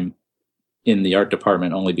time in the art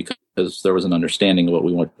department only because there was an understanding of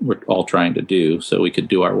what we're all trying to do, so we could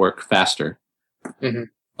do our work faster.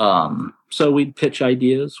 Mm-hmm. So we'd pitch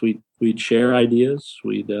ideas, we'd share ideas,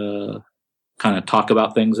 we'd kind of talk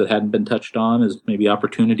about things that hadn't been touched on as maybe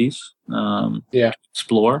opportunities.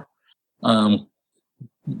 Explore.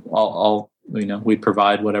 We'd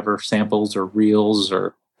provide whatever samples or reels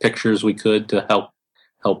or pictures we could to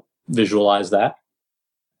help visualize that.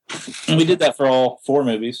 And we did that for all 4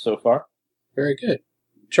 movies so far. Very good.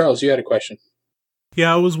 Charles, you had a question.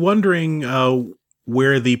 Yeah, I was wondering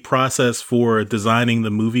where the process for designing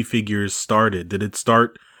the movie figures started. Did it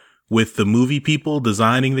start with the movie people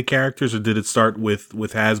designing the characters, or did it start with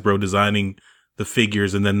Hasbro designing the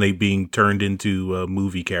figures and then they being turned into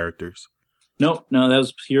movie characters? No, that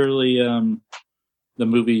was purely the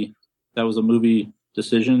movie. That was a movie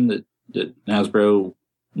decision that Hasbro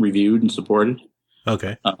reviewed and supported.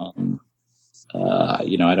 Okay. I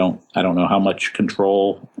don't know how much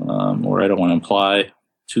control, or I don't want to imply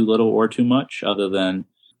too little or too much, other than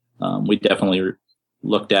we definitely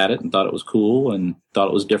looked at it and thought it was cool and thought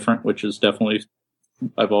it was different, which is definitely,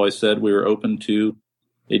 I've always said we were open to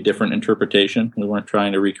a different interpretation. We weren't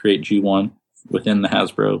trying to recreate G1 within the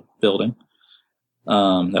Hasbro building.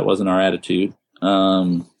 That wasn't our attitude.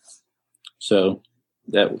 So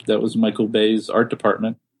that was Michael Bay's art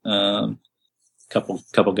department.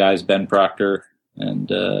 Couple guys, Ben Proctor and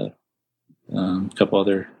a couple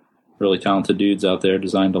other really talented dudes out there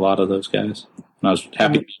designed a lot of those guys. And I was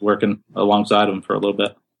happy to be working alongside them for a little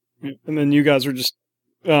bit. And then you guys were just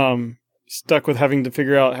stuck with having to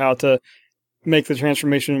figure out how to make the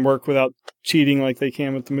transformation work without cheating like they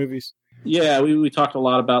can with the movies. Yeah, we talked a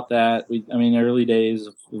lot about that. Early days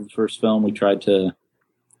of the first film, we tried to,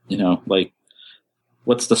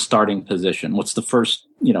 what's the starting position? What's the first,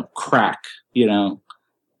 crack,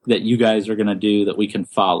 that you guys are going to do that we can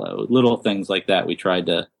follow? Little things like that we tried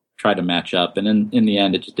to match up. And in the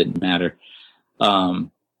end, it just didn't matter.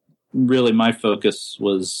 Really, my focus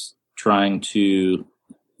was trying to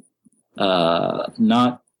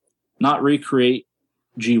not recreate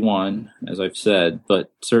G1, as I've said,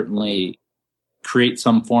 but certainly create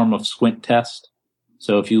some form of squint test.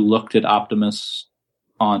 So if you looked at Optimus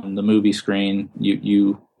on the movie screen,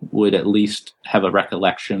 you would at least have a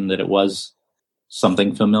recollection that it was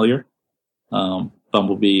something familiar.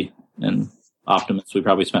 Bumblebee and Optimus we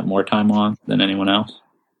probably spent more time on than anyone else.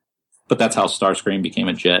 But that's how Starscream became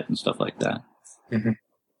a jet and stuff like that. Mm-hmm.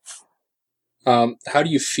 How do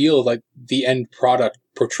you feel like the end product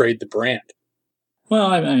portrayed the brand?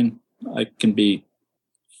 Well, I can be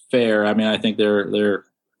fair. I think they're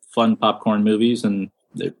fun popcorn movies, and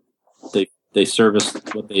they service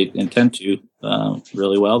what they intend to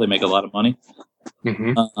really well. They make a lot of money.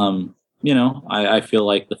 Mm-hmm. I feel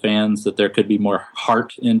like the fans, that there could be more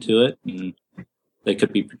heart into it, and they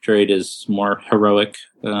could be portrayed as more heroic,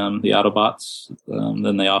 the Autobots,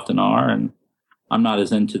 than they often are. And I'm not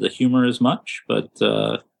as into the humor as much, but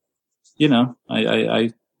I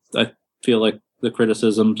feel like the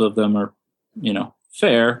criticisms of them are,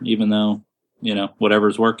 fair, even though,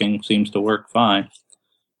 whatever's working seems to work fine.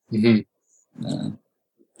 Mm-hmm.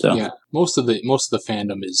 Yeah, most of the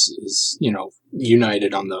fandom is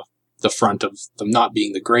united on the front of them not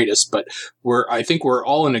being the greatest, but I think we're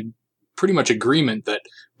all in a pretty much agreement that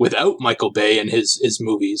without Michael Bay and his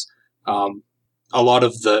movies, a lot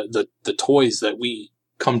of the toys that we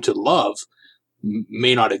come to love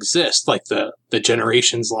may not exist, like the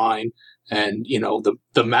Generations line and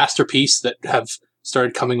the Masterpiece that have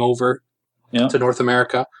started coming over to North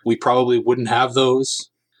America. We probably wouldn't have those,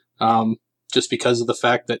 just because of the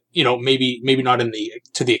fact that maybe not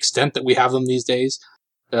to the extent that we have them these days.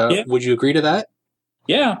 Would you agree to that?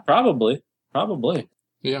 Yeah, probably.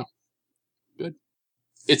 Yeah, good.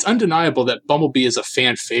 It's undeniable that Bumblebee is a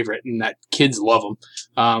fan favorite and that kids love him.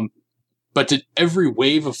 But did every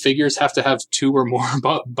wave of figures have to have 2 or more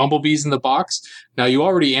Bumblebees in the box? Now, you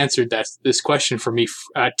already answered this question for me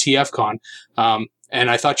at TFCon, and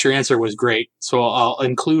I thought your answer was great. So I'll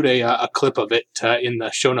include a clip of it in the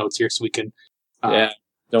show notes here so we can don't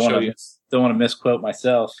want to misquote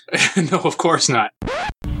myself. No, of course not.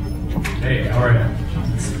 Hey, how are you?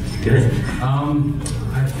 Good.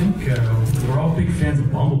 I think we're all big fans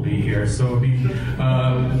of Bumblebee here, so I mean,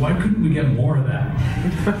 why couldn't we get more of that?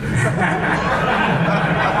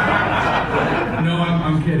 No,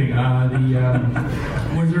 I'm kidding.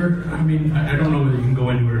 Was there? I mean, I don't know whether you can go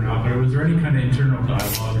into it or not, but was there any kind of internal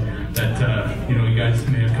dialogue that you guys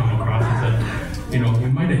may have come across that we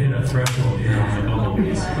might have hit a threshold here on the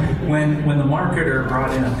Bumblebees? When the marketer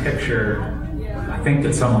brought in a picture, I think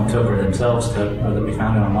that someone took it themselves, whether we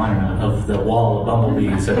found it online or not, of the wall of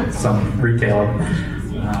Bumblebees at some retailer.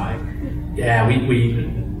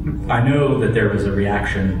 I know that there was a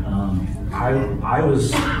reaction.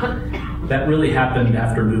 That really happened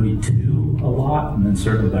after movie 2 a lot, and then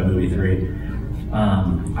certainly by movie 3.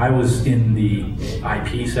 I was in the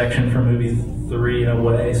IP section for movie 3 in a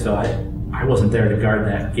way, so I wasn't there to guard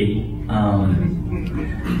that gate.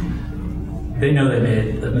 They know they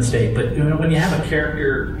made a mistake, but when you have a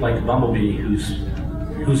character like Bumblebee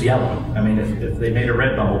who's yellow, I mean, if they made a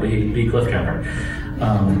red Bumblebee, it'd be Cliffjumper.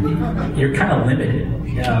 You're kind of limited.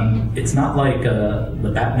 It's not like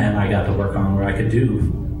the Batman I got to work on, where I could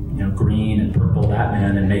do green and purple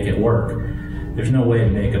Batman and make it work. There's no way to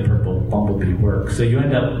make a purple Bumblebee work. So you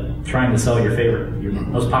end up trying to sell your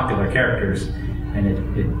most popular characters, and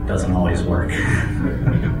it doesn't always work.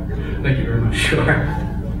 Thank you very much. Sure.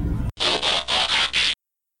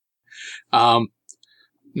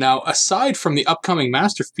 Now, aside from the upcoming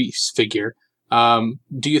Masterpiece figure,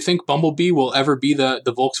 do you think Bumblebee will ever be the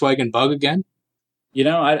Volkswagen Bug again?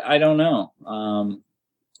 I don't know.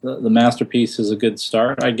 The Masterpiece is a good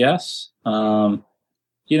start, I guess. For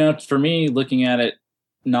me, looking at it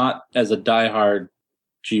not as a diehard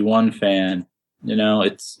G1 fan,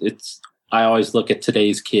 I always look at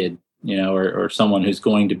today's kid, or someone who's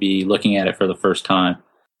going to be looking at it for the first time.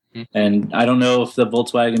 And I don't know if the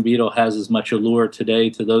Volkswagen Beetle has as much allure today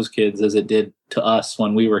to those kids as it did to us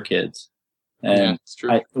when we were kids. And it's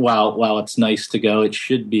true. While it's nice to go, it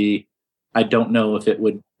should be, I don't know if it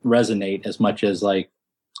would resonate as much as like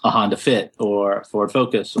a Honda Fit or Ford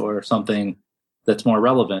Focus or something that's more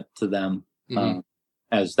relevant to them,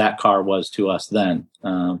 as that car was to us then.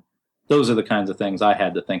 Those are the kinds of things I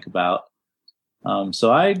had to think about.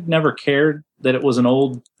 So I never cared that it was an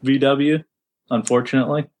old VW,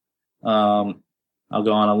 unfortunately. I'll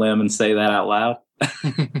go on a limb and say that out loud.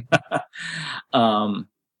 And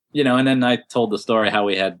then I told the story how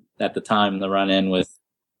we had at the time the run-in with,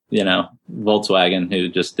 Volkswagen, who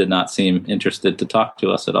just did not seem interested to talk to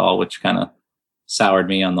us at all, which kind of soured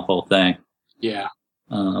me on the whole thing. Yeah.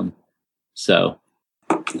 So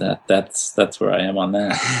that's where I am on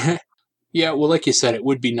that. Yeah, well, like you said, it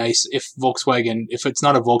would be nice if it's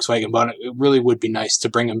not a Volkswagen, but it really would be nice to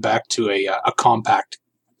bring him back to a compact,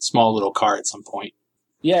 small little car at some point.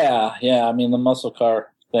 Yeah. I mean, the muscle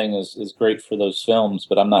car thing is great for those films,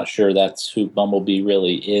 but I'm not sure that's who Bumblebee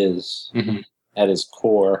really is at his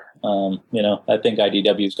core. I think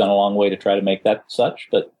IDW's gone a long way to try to make that such,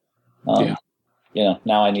 but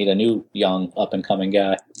now I need a new young up and coming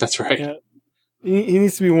guy. That's right. Yeah. He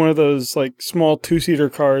needs to be one of those like small 2-seater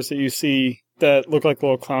cars that you see that look like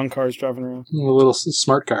little clown cars driving around. A little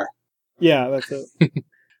smart car. Yeah, that's it.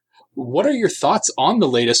 What are your thoughts on the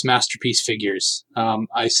latest Masterpiece figures?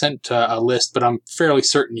 I sent a list, but I'm fairly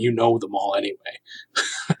certain you know them all anyway.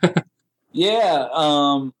 Yeah,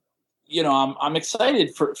 I'm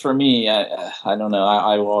excited for me. I don't know.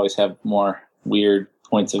 I will always have more weird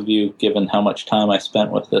points of view given how much time I spent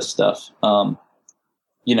with this stuff.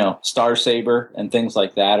 Star Saber and things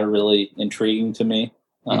like that are really intriguing to me.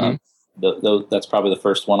 That's probably the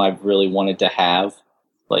first one I've really wanted to have,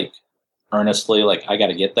 like, earnestly, like, I got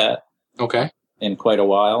to get that. Okay. In quite a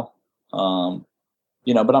while.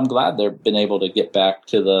 But I'm glad they've been able to get back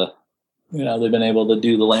to they've been able to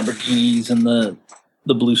do the Lamborghinis and the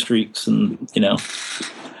Blue Streaks and,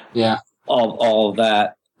 yeah, all of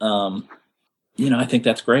that. I think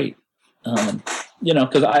that's great.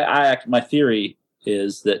 Because my theory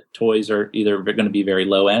is that toys are either going to be very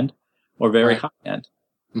low end or very Right. high end.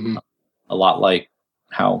 Mm-hmm. A lot like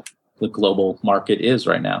how the global market is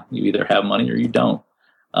right now. You either have money or you don't.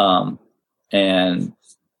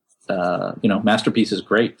 Masterpiece is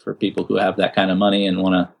great for people who have that kind of money and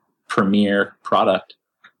want a premier product.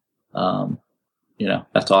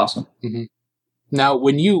 That's awesome. Mm-hmm. Now,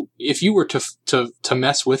 if you were to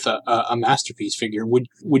mess with a Masterpiece figure,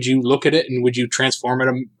 would you look at it and would you transform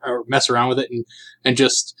it or mess around with it and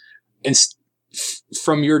just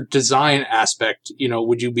from your design aspect,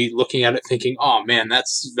 would you be looking at it thinking, oh man,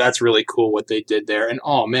 that's really cool what they did there, and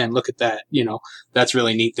oh man, look at that, that's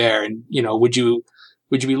really neat there, and would you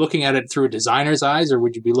be looking at it through a designer's eyes, or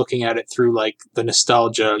would you be looking at it through like the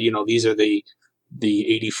nostalgia? These are the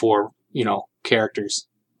 84 characters.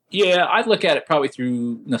 Yeah, I'd look at it probably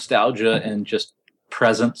through nostalgia and just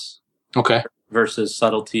presence. Okay. Versus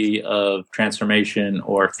subtlety of transformation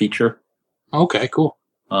or feature. Okay, cool.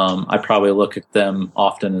 I probably look at them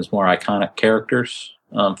often as more iconic characters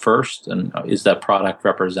first, and is that product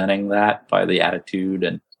representing that by the attitude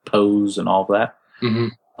and pose and all of that? Mm-hmm.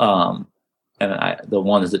 The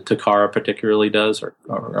ones that Takara particularly does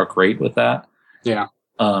are great with that. Yeah.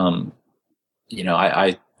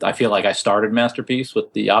 I feel like I started Masterpiece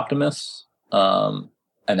with the Optimus, and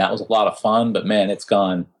that was a lot of fun. But man, it's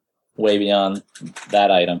gone way beyond that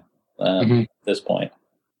item at this point.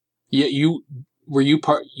 Yeah, you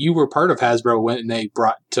were part of Hasbro when they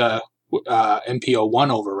brought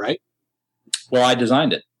MPO1 over, right? Well, I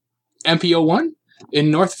designed it. MPO1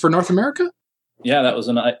 for North America? Yeah, that was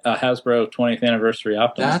a Hasbro 20th anniversary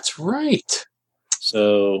Optimus. That's right.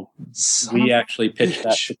 So we actually pitched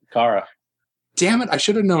that to Takara. Damn it! I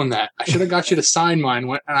should have known that. I should have got you to sign mine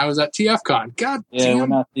when I was at TFCon. God damn. We're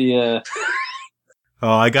not the.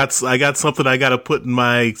 Oh, I got something I got to put in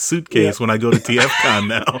my suitcase when I go to TFCon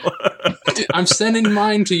now. I'm sending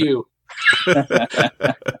mine to you.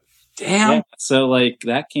 Damn. Yeah, so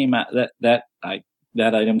that came out that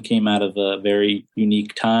item came out of a very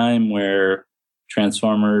unique time where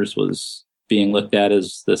Transformers was being looked at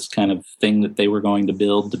as this kind of thing that they were going to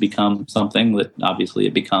build to become something that obviously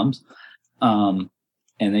it becomes. And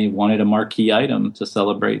they wanted a marquee item to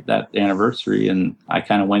celebrate that anniversary. And I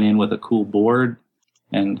kind of went in with a cool board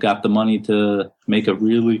and got the money to make a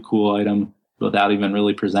really cool item without even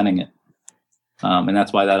really presenting it. And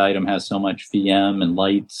that's why that item has so much VM and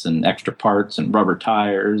lights and extra parts and rubber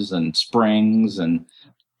tires and springs. And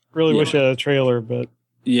really wish I had a trailer, but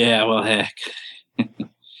yeah, well, heck, it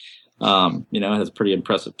has a pretty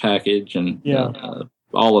impressive package and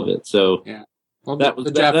all of it. So yeah. Well, the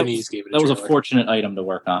Japanese gave it. That was a fortunate item to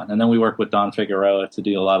work on, and then we worked with Don Figueroa to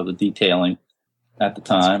do a lot of the detailing at the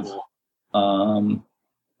time. Cool.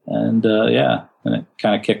 And it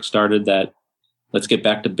kind of kick-started that. Let's get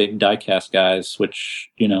back to big diecast guys, which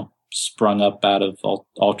sprung up out of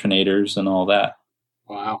alternators and all that.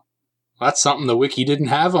 Wow, that's something the wiki didn't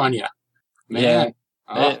have on you, man.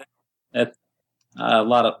 Yeah, a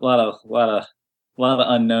lot of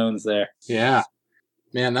unknowns there. Yeah.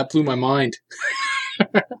 Man, that blew my mind.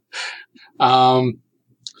 All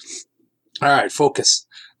right, focus.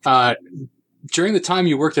 During the time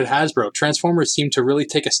you worked at Hasbro, Transformers seemed to really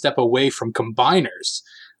take a step away from combiners.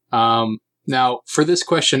 Now, for this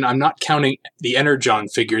question, I'm not counting the Energon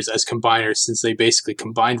figures as combiners since they basically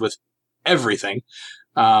combined with everything.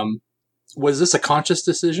 Was this a conscious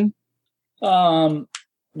decision?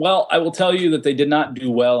 Well, I will tell you that they did not do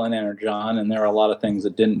well in Energon, and there are a lot of things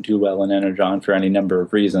that didn't do well in Energon for any number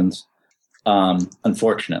of reasons,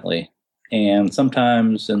 unfortunately. And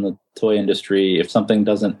sometimes in the toy industry, if something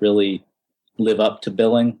doesn't really live up to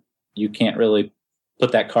billing, you can't really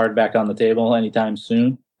put that card back on the table anytime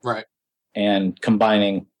soon. Right. And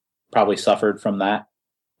combining probably suffered from that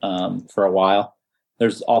for a while.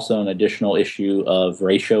 There's also an additional issue of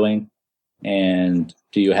ratioing. And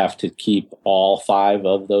do you have to keep all 5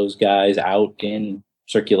 of those guys out in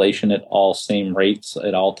circulation at all same rates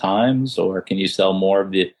at all times? Or can you sell more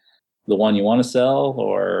of the one you want to sell?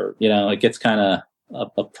 Or, it gets kind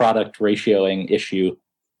of a product ratioing issue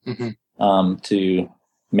to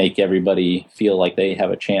make everybody feel like they have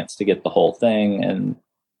a chance to get the whole thing. And,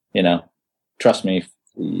 trust me,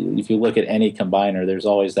 if you look at any combiner, there's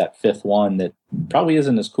always that 5th one that probably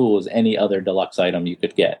isn't as cool as any other deluxe item you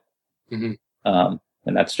could get.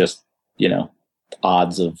 And that's just,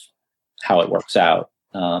 odds of how it works out.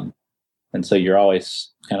 And so you're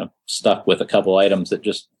always kind of stuck with a couple items that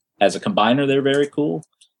just, as a combiner, they're very cool,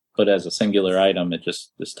 but as a singular item, it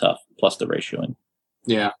just is tough. Plus the ratioing.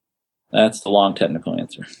 Yeah. That's the long technical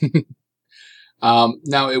answer.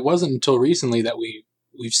 Now, it wasn't until recently that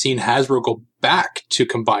we've seen Hasbro go back to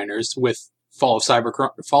combiners with Fall of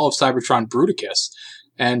Cybertron Bruticus.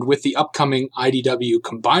 And with the upcoming IDW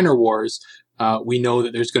Combiner Wars, we know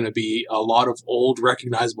that there's going to be a lot of old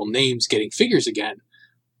recognizable names getting figures again.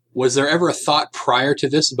 Was there ever a thought prior to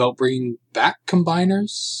this about bringing back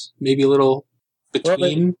Combiners? Maybe a little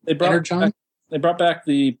between Energon? They brought back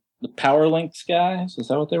the Power Links guys. Is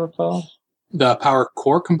that what they were called? The Power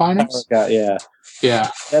Core Combiners? Yeah.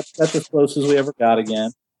 That's as close as we ever got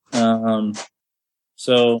again.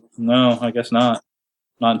 So, no, I guess not.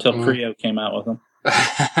 Not until Creo came out with them.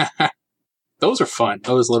 Those are fun.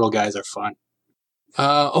 Those little guys are fun.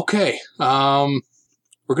 Okay.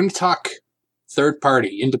 We're going to talk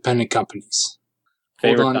third-party, independent companies.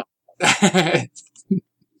 Favorite. Hold on.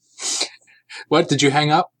 What? Did you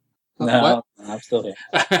hang up? No, I'm still here.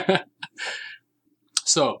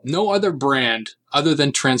 So, no other brand other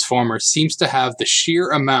than Transformers seems to have the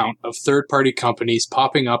sheer amount of third-party companies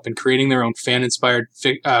popping up and creating their own fan-inspired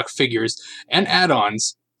figures and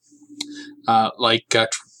add-ons like the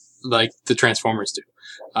Transformers do.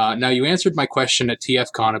 Now, you answered my question at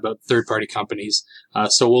TFCon about third-party companies,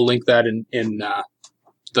 so we'll link that in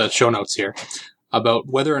the show notes here, about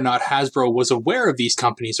whether or not Hasbro was aware of these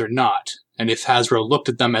companies or not, and if Hasbro looked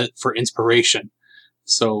at them for inspiration.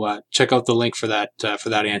 So check out the link for that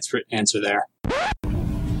answer there.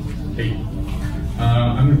 Hey,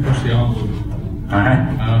 I'm going to push the envelope. All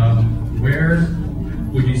right. Where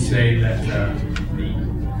would you say that the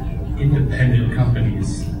independent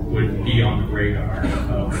companies would be on the radar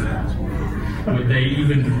of that? Would they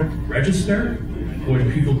even register?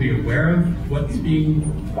 Would people be aware of what's being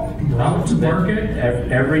brought to market?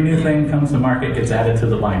 Every new thing comes to market gets added to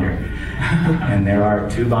the binder. And there are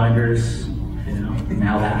 2 binders,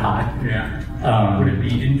 now that high. Yeah. Would it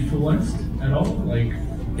be influenced at all?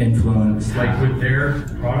 Influenced? Would their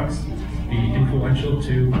products be influential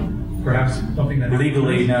to perhaps something that...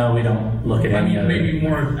 Legally, no, we don't look at any of it. Maybe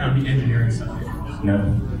more on the engineering side. No,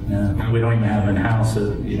 we don't even have in-house.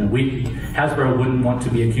 Hasbro wouldn't want to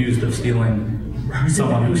be accused of stealing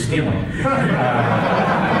someone who's stealing.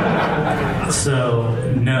 So,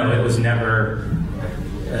 no, it was never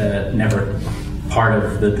part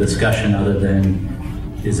of the discussion other than,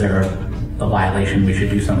 is there a violation we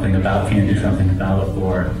should do something about, can do something about,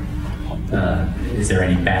 or is there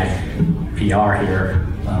any bad PR here,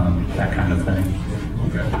 that kind of thing.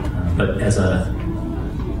 Okay. But as a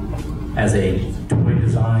toy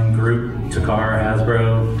design group, Takara,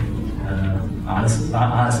 Hasbro,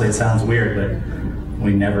 honestly, it sounds weird, but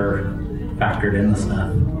we never factored in the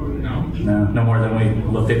stuff. No more than we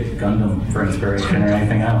looked at Gundam for inspiration or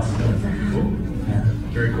anything else. So, cool. Yeah.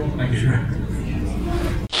 Very cool. Thank you.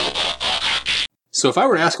 So if I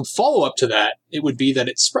were to ask a follow-up to that, it would be that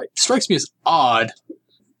it strikes me as odd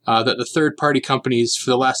that the third-party companies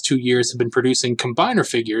for the last 2 years have been producing Combiner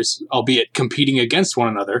figures, albeit competing against one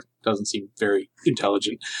another. Doesn't seem very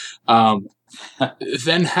intelligent.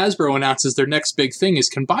 Then Hasbro announces their next big thing is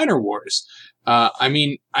Combiner Wars. I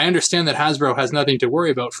mean, I understand that Hasbro has nothing to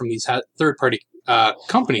worry about from these third-party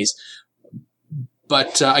companies,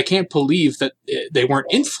 but I can't believe that they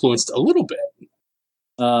weren't influenced a little bit.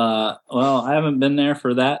 Well, I haven't been there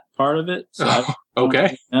for that part of it. So I don't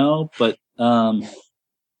okay. know, but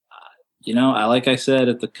like I said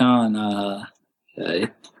at the con,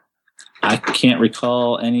 I can't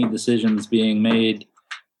recall any decisions being made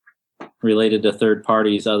related to third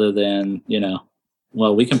parties other than,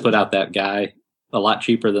 we can put out that guy a lot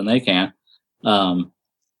cheaper than they can.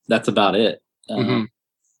 That's about it. Definitely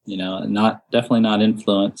not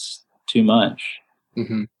influenced too much.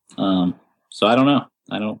 Mm-hmm. So I don't know.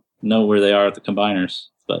 I don't know where they are at the combiners,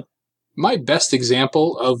 but my best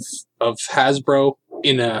example of Hasbro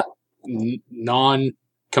in a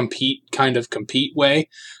non-compete kind of compete way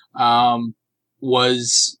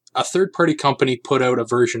was a third-party company put out a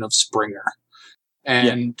version of Springer,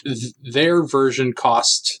 and their version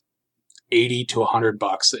cost $80 to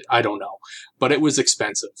 $100. I don't know, but it was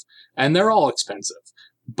expensive, and they're all expensive.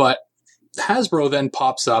 But Hasbro then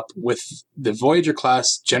pops up with the Voyager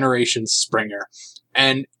class Generation Springer,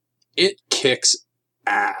 and it kicks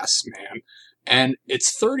ass, man. And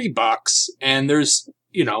it's $30, and there's,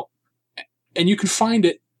 and you can find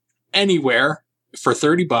it anywhere for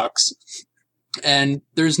 $30. And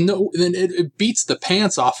there's then it beats the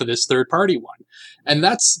pants off of this third party one. And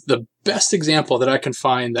that's the best example that I can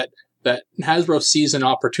find that Hasbro sees an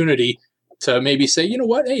opportunity to maybe say, you know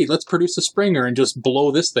what, hey, let's produce a Springer and just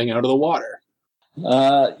blow this thing out of the water.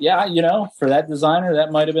 For that designer,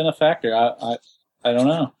 that might have been a factor. I don't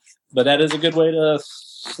know. But that is a good way to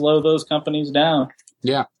slow those companies down.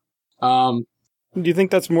 Yeah. Do you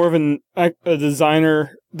think that's more of a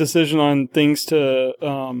designer decision on things to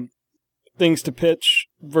pitch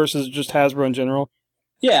versus just Hasbro in general?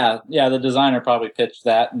 Yeah, the designer probably pitched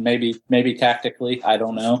that, and maybe tactically, I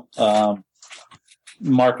don't know.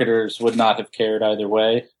 Marketers would not have cared either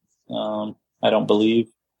way. I don't believe,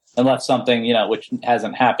 unless something, which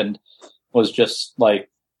hasn't happened, was just like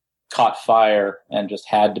caught fire and just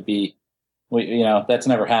had to be, that's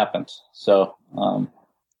never happened. So, I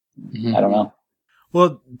don't know.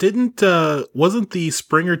 Well, wasn't the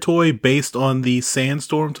Springer toy based on the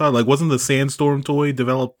Sandstorm toy? Like, wasn't the Sandstorm toy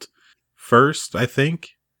developed first, I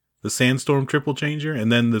think? The Sandstorm triple changer,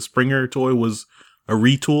 and then the Springer toy was a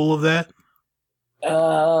retool of that?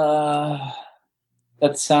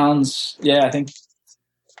 That sounds, I think,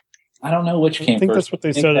 I don't know which came first. I think that's what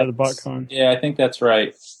they said at a BotCon. Yeah, I think that's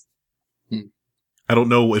right. I don't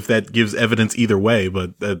know if that gives evidence either way,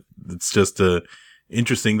 but it's just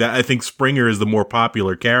interesting that I think Springer is the more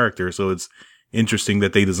popular character, so it's interesting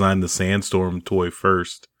that they designed the Sandstorm toy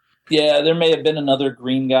first. Yeah, there may have been another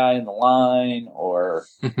green guy in the line, or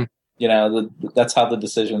that's how the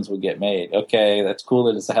decisions would get made. Okay, that's cool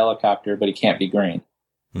that it's a helicopter, but he can't be green.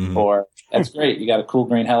 Mm-hmm. Or that's great, you got a cool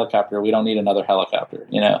green helicopter. We don't need another helicopter.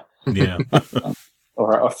 Yeah.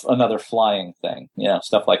 or another flying thing.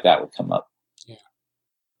 Stuff like that would come up. Yeah.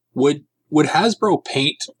 Would Hasbro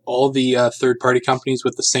paint all the third-party companies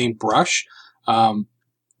with the same brush,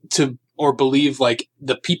 or believe like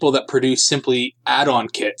the people that produce simply add-on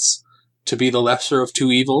kits to be the lesser of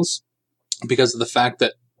two evils, because of the fact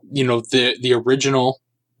that the original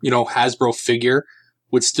Hasbro figure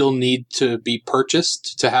would still need to be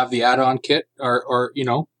purchased to have the add-on kit, or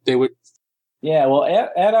they would. Yeah, well,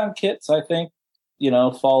 add-on kits, I think,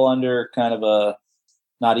 fall under kind of a,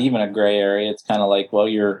 not even a gray area. It's kind of like, well,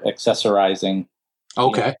 you're accessorizing.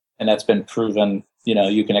 Okay. And that's been proven,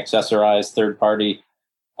 you can accessorize third party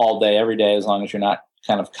all day, every day, as long as you're not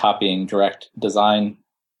kind of copying direct design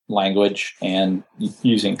language and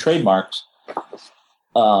using trademarks,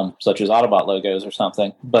 such as Autobot logos or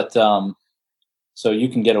something. But, so you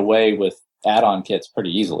can get away with add-on kits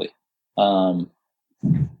pretty easily.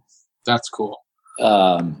 That's cool.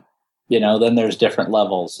 Then there's different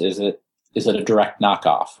levels. Is it a direct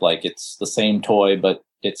knockoff? Like it's the same toy, but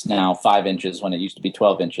it's now 5 inches when it used to be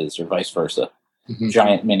 12 inches, or vice versa. Mm-hmm.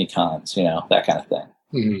 Giant mini cons, that kind of thing.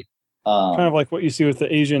 Mm-hmm. Kind of like what you see with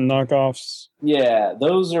the Asian knockoffs. Yeah,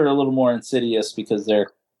 those are a little more insidious because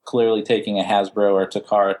they're clearly taking a Hasbro or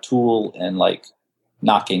Takara tool and like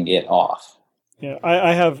knocking it off. Yeah,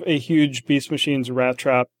 I have a huge Beast Machines Rat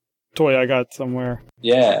Trap toy I got somewhere.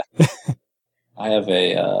 Yeah. I have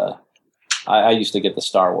I used to get the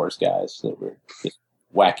Star Wars guys that were just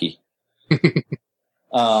wacky.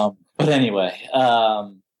 But anyway,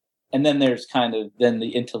 and then there's kind of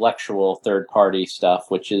the intellectual third party stuff,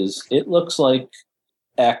 which is, it looks like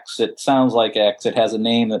X, it sounds like X, it has a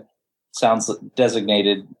name that sounds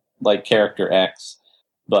designated like character X,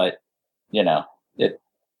 but it,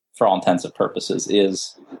 for all intents and purposes,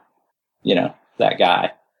 is that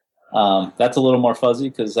guy. That's a little more fuzzy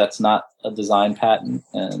because that's not a design patent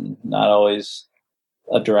and not always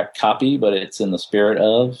a direct copy, but it's in the spirit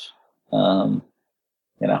of.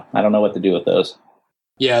 I don't know what to do with those.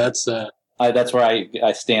 Yeah, that's where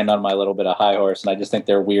I stand on my little bit of high horse, and I just think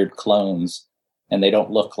they're weird clones, and they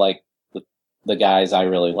don't look like the guys I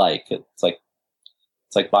really like. It's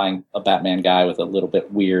like buying a Batman guy with a little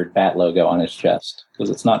bit weird bat logo on his chest,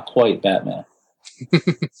 because it's not quite Batman.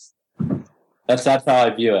 That's how I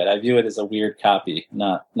view it. I view it as a weird copy,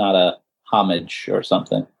 not a homage or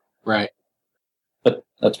something. Right. But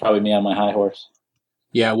that's probably me on my high horse.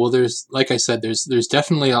 Yeah, well, there's, like I said, there's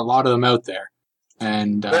definitely a lot of them out there.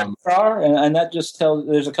 And there are, and that just tells,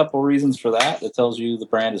 there's a couple of reasons for that. It tells you the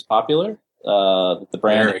brand is popular, that the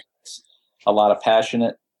brand has a lot of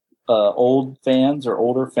passionate old fans or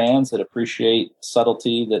older fans that appreciate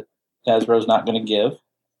subtlety that Hasbro's not going to give.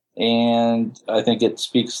 And I think it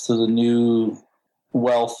speaks to the new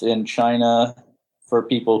wealth in China for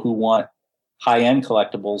people who want high-end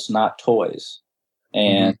collectibles, not toys.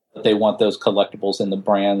 And they want those collectibles in the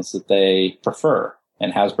brands that they prefer.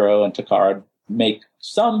 And Hasbro and Takara make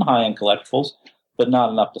some high-end collectibles, but not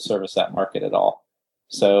enough to service that market at all.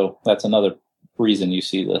 So that's another reason you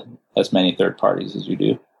see as many third parties as you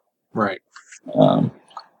do. Right.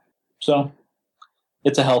 So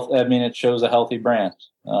it's it shows a healthy brand.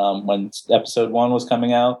 When episode 1 was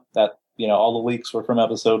coming out, that, all the leaks were from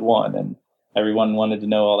episode 1, and everyone wanted to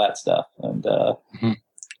know all that stuff. And,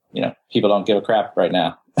 people don't give a crap right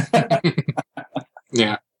now.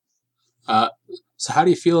 Yeah. So how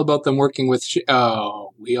do you feel about them working with...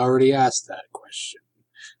 we already asked that question.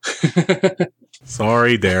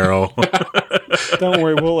 Sorry, Daryl. Don't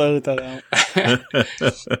worry, we'll edit that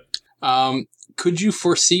out. Could you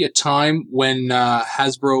foresee a time when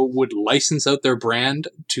Hasbro would license out their brand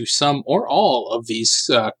to some or all of these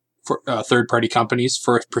third-party companies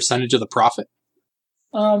for a percentage of the profit?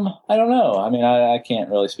 I don't know. I mean, I can't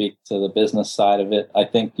really speak to the business side of it. I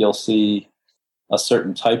think you'll see a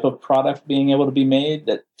certain type of product being able to be made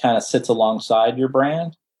that kind of sits alongside your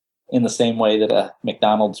brand in the same way that a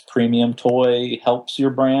McDonald's premium toy helps your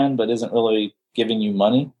brand but isn't really giving you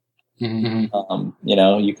money. Mm-hmm.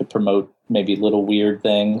 You could promote maybe little weird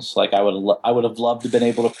things. Like I would have loved to have been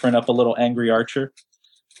able to print up a little Angry Archer.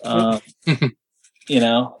 That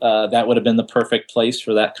would have been the perfect place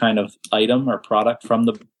for that kind of item or product from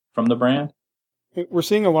the brand. We're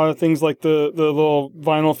seeing a lot of things like the little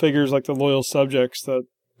vinyl figures, like the Loyal Subjects, that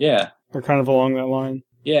are kind of along that line.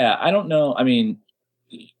 Yeah, I don't know. I mean,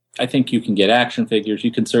 I think you can get action figures.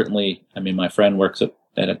 You can certainly. I mean, my friend works at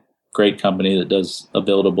a great company that does a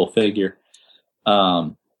buildable figure.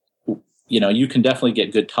 You can definitely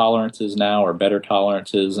get good tolerances now, or better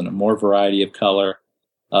tolerances, and a more variety of color.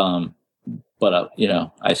 But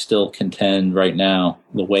I still contend right now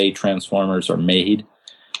the way Transformers are made,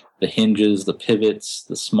 the hinges, the pivots,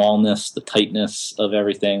 the smallness, the tightness of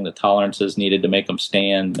everything, the tolerances needed to make them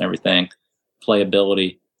stand and everything,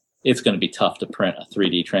 playability. It's going to be tough to print a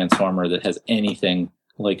 3D Transformer that has anything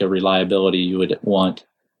like a reliability you would want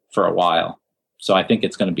for a while. So I think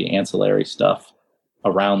it's going to be ancillary stuff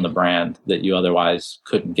around the brand that you otherwise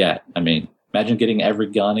couldn't get. I mean, imagine getting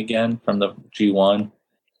every gun again from the G1.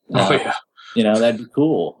 That'd be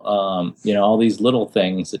cool. All these little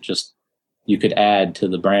things that just you could add to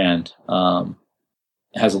the brand.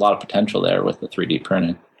 Has a lot of potential there with the 3D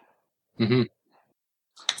printing. Mm-hmm.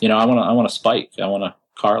 I want a Spike. I want a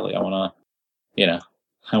Carly. I want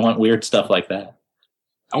weird stuff like that.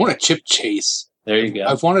 I want a Chip Chase. There you go.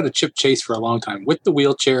 I've wanted a Chip Chase for a long time, with the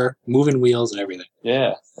wheelchair, moving wheels, and everything.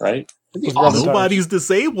 Yeah, right? Awesome. Nobody's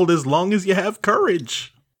disabled as long as you have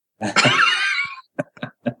courage.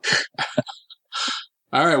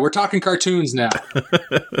 All right, we're talking cartoons now.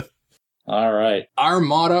 All right.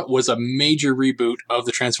 Armada was a major reboot of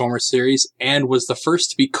the Transformers series and was the first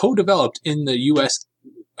to be co-developed in the US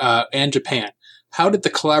and Japan. How did the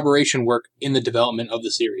collaboration work in the development of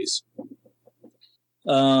the series?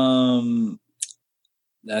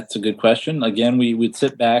 That's a good question. Again, we would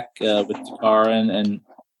sit back with Takara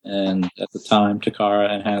and at the time Takara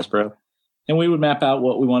and Hasbro, and we would map out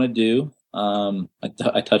what we want to do.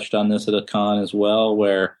 I touched on this at a con as well,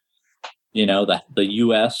 where the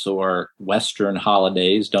U.S. or Western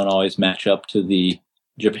holidays don't always match up to the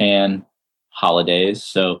Japan holidays,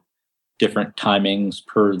 so different timings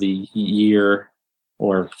per the year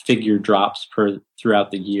or figure drops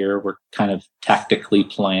throughout the year were kind of tactically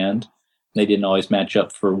planned. They didn't always match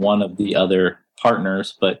up for one of the other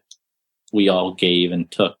partners, but we all gave and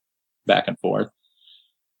took back and forth.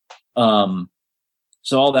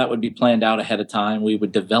 So all that would be planned out ahead of time. We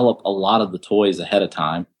would develop a lot of the toys ahead of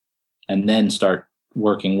time and then start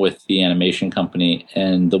working with the animation company.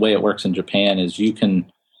 And the way it works in Japan is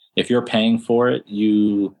if you're paying for it,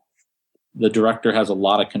 the director has a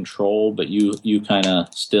lot of control, but you kind of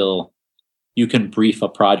still, you can brief a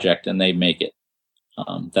project and they make it.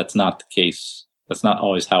 That's not the case. That's not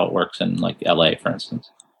always how it works in like LA, for instance.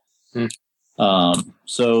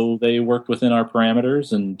 So they worked within our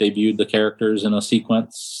parameters and debuted the characters in a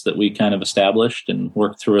sequence that we kind of established and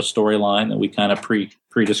worked through a storyline that we kind of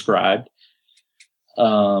pre-described.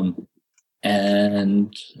 And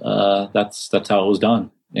that's how it was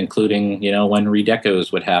done, including, when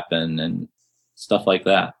redecos would happen and stuff like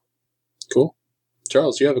that. Cool.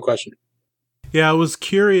 Charles, you have a question. Yeah, I was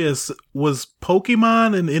curious, was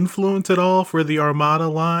Pokemon an influence at all for the Armada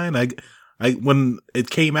line? I when it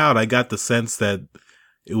came out, I got the sense that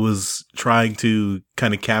it was trying to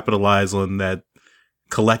kind of capitalize on that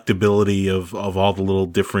collectability of all the little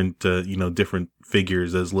different, different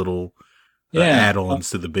figures as little add-ons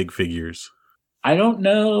to the big figures. I don't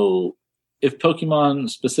know if Pokemon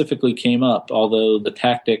specifically came up, although the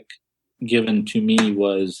tactic given to me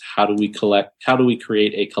was how do we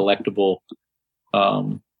create a collectible,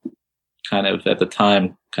 kind of at the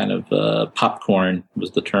time, popcorn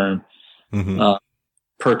was the term,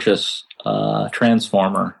 purchase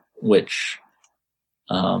Transformer, which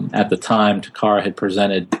at the time Takara had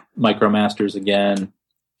presented Micromasters again,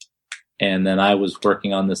 and then I was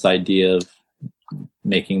working on this idea of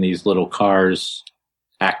making these little cars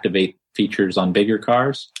activate features on bigger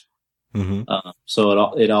cars.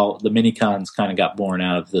 So the mini-cons kind of got born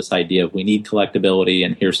out of this idea of we need collectability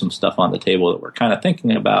and here's some stuff on the table that we're kind of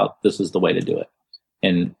thinking about. This is the way to do it.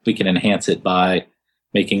 And we can enhance it by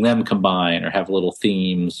making them combine or have little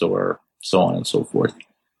themes or so on and so forth.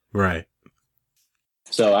 Right.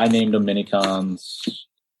 So I named them Minicons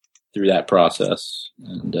through that process,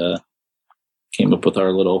 and came up with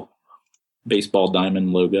our little baseball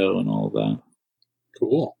diamond logo and all of that.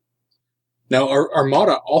 Cool. Now,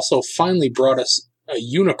 Armada also finally brought us a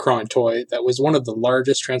Unicron toy that was one of the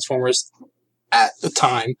largest Transformers at the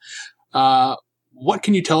time. What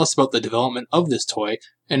can you tell us about the development of this toy,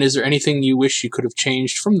 and is there anything you wish you could have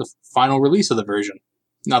changed from the final release of the version?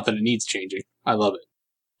 Not that it needs changing. I love it.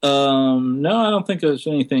 No, I don't think there's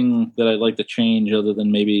anything that I'd like to change other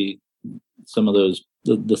than maybe some of those,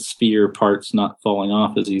 the sphere parts not falling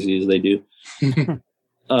off as easy as they do.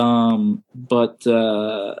 But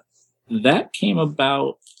that came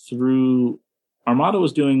about through Armada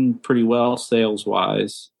was doing pretty well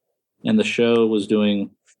sales-wise, and the show was doing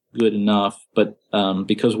good enough. But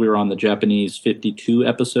because we were on the Japanese 52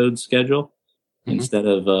 episode schedule instead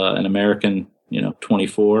of an American,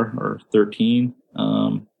 24 or 13,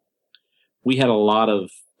 we had a lot of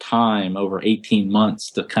time over 18 months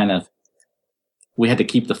to we had to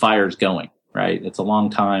keep the fires going, right? It's a long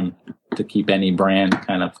time to keep any brand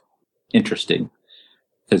kind of interesting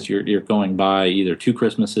because you're going by either 2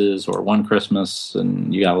 Christmases or 1 Christmas,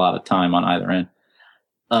 and you got a lot of time on either end.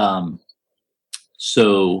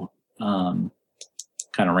 So kind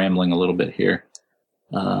of rambling a little bit here.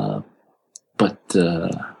 But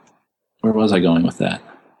where was I going with that?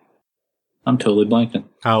 I'm totally blanking.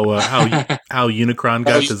 How Unicron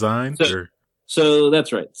got designed? So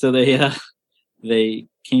that's right. So they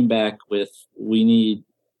came back with, we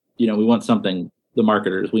want something, the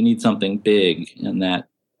marketers, we need something big, and that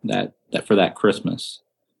for that Christmas,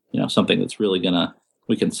 something that's really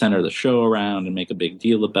we can center the show around and make a big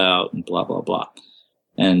deal about, and blah, blah, blah.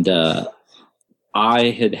 And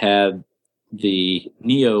I had the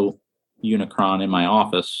Neo Unicron in my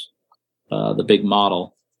office, the big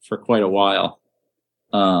model, for quite a while,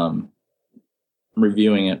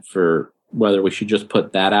 reviewing it for whether we should just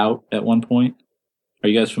put that out at one point. Are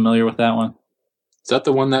you guys familiar with that one? Is that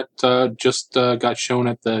the one that just got shown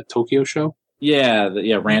at the Tokyo show? Yeah,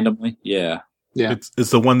 randomly. Yeah. It's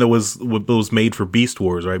the one that was made for Beast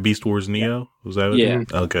Wars, right? Beast Wars Neo? Was that it? Yeah.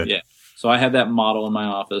 Okay. Yeah. So I had that model in my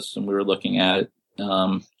office, and we were looking at it.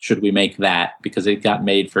 Should we make that? Because it got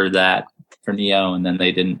made for Neo, and then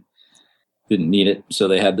they didn't need it, so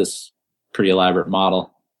they had this pretty elaborate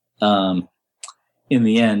model. In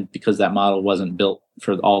the end, because that model wasn't built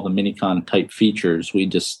for all the Minicon type features,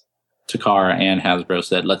 Takara and Hasbro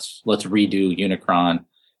said, let's redo Unicron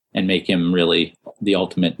and make him really the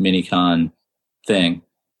ultimate Minicon thing.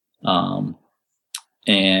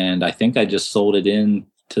 And I think I just sold it in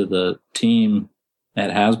to the team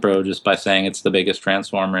at Hasbro just by saying it's the biggest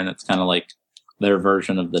Transformer, and it's kind of like their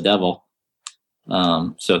version of the Devil.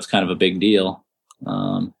 So it's kind of a big deal.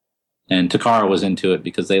 And Takara was into it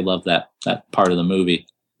because they love that part of the movie.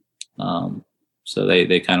 So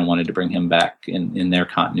they kind of wanted to bring him back in their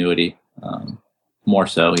continuity, more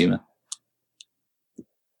so even.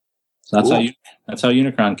 So that's how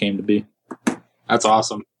Unicron came to be. That's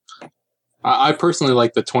awesome. I personally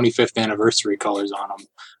like the 25th anniversary colors on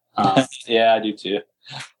them. Yeah, I do too.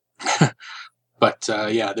 But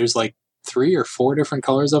there's like 3 or 4 different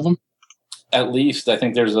colors of them. At least I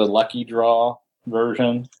think there's a lucky draw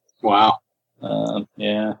version. Wow.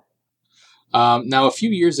 Yeah. Now, a few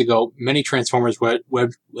years ago, many Transformers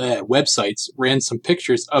websites ran some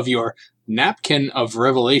pictures of your napkin of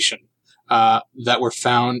revelation that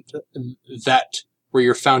were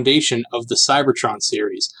your foundation of the Cybertron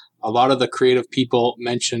series. A lot of the creative people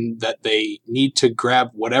mentioned that they need to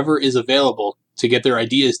grab whatever is available to get their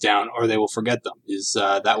ideas down, or they will forget them. Is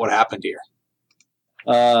that what happened here?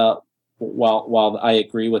 While I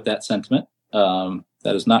agree with that sentiment,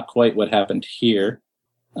 that is not quite what happened here.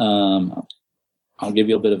 I'll give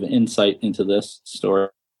you a bit of an insight into this story.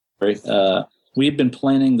 We had been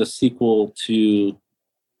planning the sequel to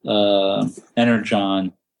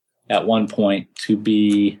Energon at one point to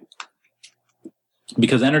be,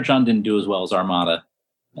 because Energon didn't do as well as Armada,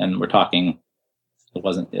 and we're talking,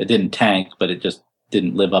 it didn't tank, but it just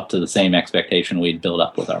didn't live up to the same expectation we'd built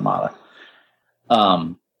up with Armada.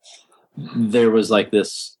 There was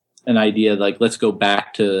an idea let's go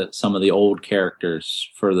back to some of the old characters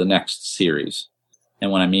for the next series.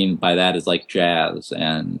 And what I mean by that is like Jazz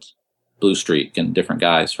and Blue Streak and different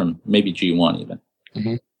guys from maybe G1 even.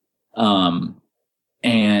 Mm-hmm.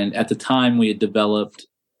 And at the time we had developed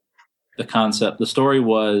the concept. The story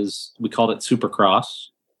was, we called it Supercross,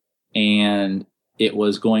 and it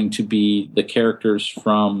was going to be the characters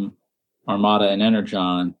from Armada and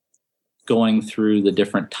Energon going through the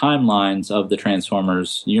different timelines of the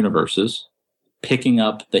Transformers universes, picking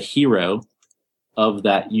up the hero of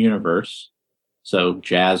that universe, So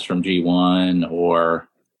Jazz from G1 or,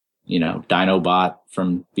 Dinobot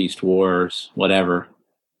from Beast Wars, whatever.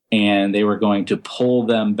 And they were going to pull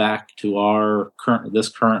them back to this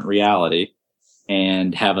current reality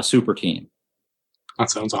and have a super team. That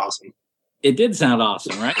sounds awesome. It did sound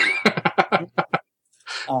awesome, right?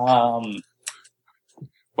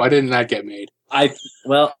 Why didn't that get made? I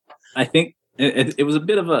think it was a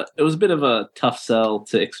bit of a tough sell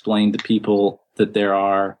to explain to people that there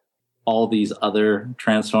are all these other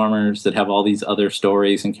Transformers that have all these other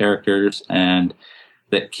stories and characters, and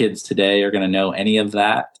that kids today are going to know any of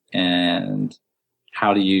that. And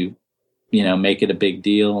how do you make it a big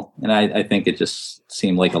deal? And I think it just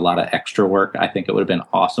seemed like a lot of extra work. I think it would have been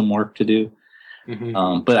awesome work to do.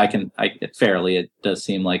 Mm-hmm. But it does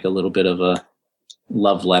seem like a little bit of a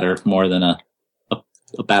love letter more than a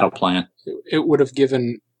battle plan. It would have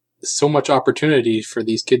given so much opportunity for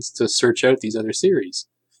these kids to search out these other series.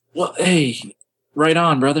 Well, hey, right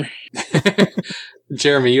on, brother.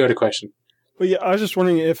 Jeremy, you had a question. Well, yeah, I was just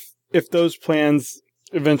wondering if those plans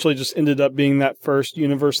eventually just ended up being that first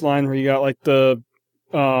universe line where you got like the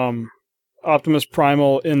Optimus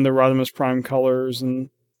Primal in the Rodimus Prime colors. And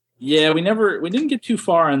yeah, we didn't get too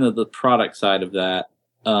far into the product side of that,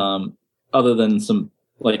 other than some,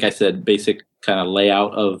 like I said, basic kind of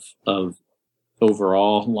layout of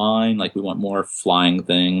overall line. Like we want more flying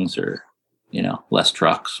things or, less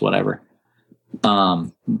trucks, whatever.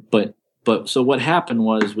 But so what happened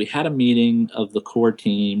was we had a meeting of the core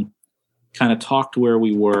team, kind of talked where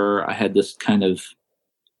we were. I had this kind of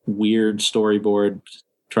weird storyboard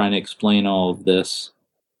trying to explain all of this,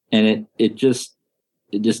 and it just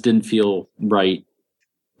didn't feel right,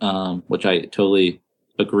 which I totally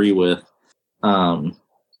agree with.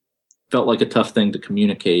 Felt like a tough thing to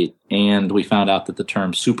communicate, and we found out that the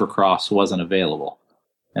term Supercross wasn't available.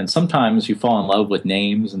 And sometimes you fall in love with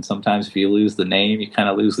names, and sometimes if you lose the name, you kind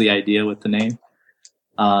of lose the idea with the name.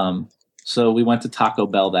 So we went to Taco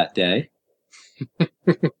Bell that day,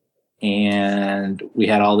 and we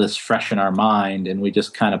had all this fresh in our mind, and we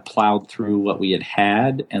just kind of plowed through what we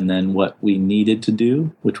had and then what we needed to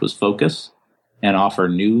do, which was focus and offer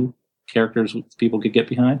new characters people could get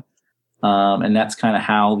behind. And that's kind of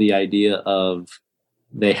how the idea of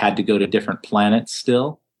they had to go to different planets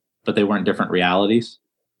still, but they weren't different realities.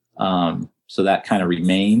 So that kind of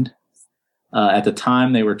remained. At the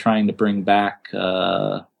time, they were trying to bring back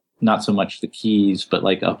not so much the keys, but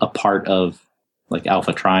like a part of like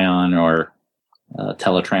Alpha Trion or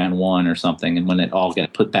Teletran 1 or something. And when it all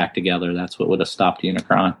got put back together, that's what would have stopped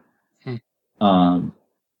Unicron.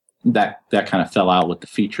 That kind of fell out with the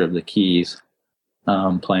feature of the keys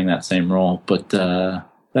playing that same role. But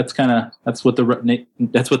that's what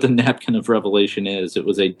the napkin of revelation is. It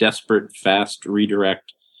was a desperate, fast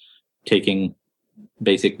redirect, taking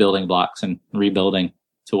basic building blocks and rebuilding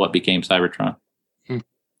to what became Cybertron.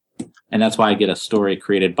 And that's why I get a story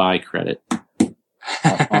created by credit on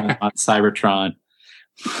Cybertron,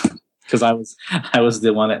 because I was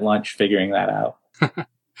the one at lunch figuring that out.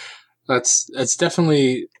 That's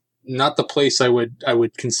definitely not the place I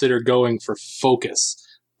would consider going for focus.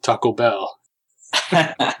 Taco Bell.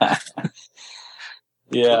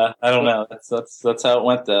 Yeah, I don't know. That's how it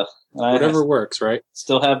went though. Whatever works, right?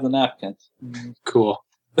 Still have the napkins. Cool.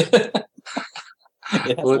 It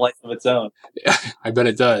has a life of its own. I bet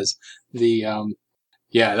it does.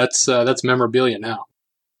 That's memorabilia now.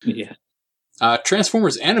 Yeah.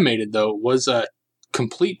 Transformers Animated though was a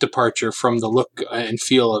complete departure from the look and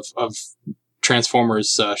feel of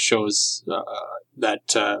Transformers shows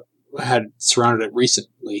that had surrounded it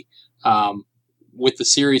recently. With the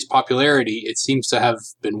series' popularity, it seems to have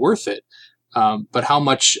been worth it. But how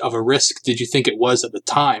much of a risk did you think it was at the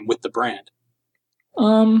time with the brand?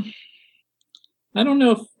 I don't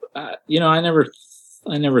know if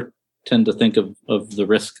I never tend to think of the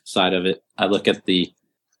risk side of it. I look at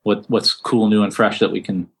what's cool, new, and fresh that we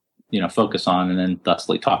can focus on, and then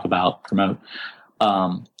thusly talk about, promote.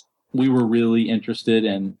 We were really interested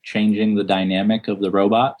in changing the dynamic of the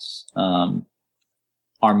robots.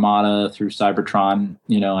 Armada through Cybertron,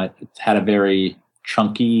 it had a very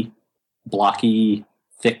chunky, blocky,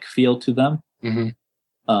 thick feel to them.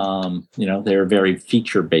 They're very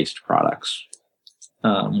feature-based products,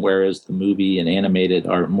 whereas the movie and animated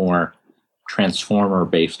are more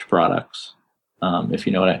Transformer-based products. If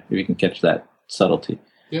you can catch that subtlety.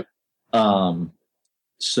 Yep.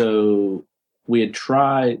 So we had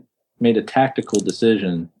made a tactical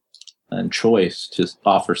decision and choice to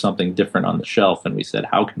offer something different on the shelf, and we said,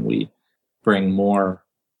 how can we bring more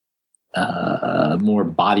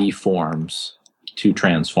body forms to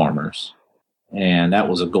Transformers? And that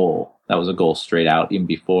was a goal. That was a goal straight out, even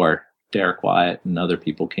before Derek Wyatt and other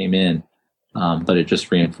people came in. But it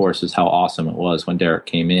just reinforces how awesome it was when Derek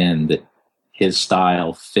came in, that his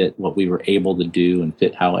style fit what we were able to do and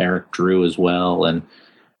fit how Eric drew as well, and,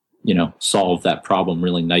 you know, solved that problem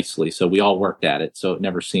really nicely. So we all worked at it, so it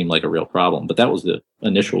never seemed like a real problem. But that was the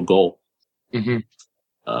initial goal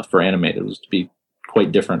for animated, was to be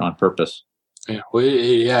quite different on purpose. Yeah, well,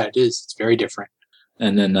 yeah, it is. It's very different.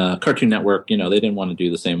 And then Cartoon Network, you know, they didn't want to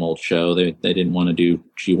do the same old show. They didn't want to do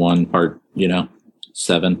G1 part,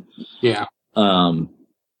 7. Yeah.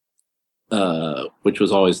 Which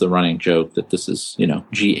was always the running joke that this is,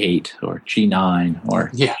 G8 or G9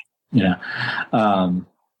 or,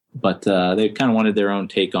 but they kind of wanted their own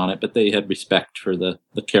take on it, but they had respect for the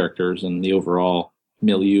characters and the overall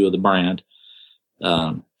milieu of the brand.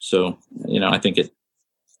 So, I think it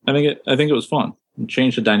was fun. It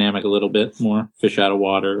changed the dynamic a little bit, more fish out of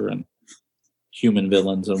water and human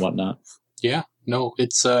villains and whatnot. Yeah, no,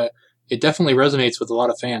 it definitely resonates with a lot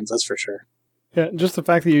of fans. That's for sure. Yeah, just the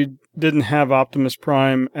fact that you didn't have Optimus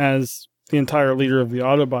Prime as the entire leader of the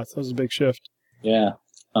Autobots, that was a big shift. Yeah.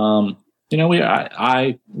 We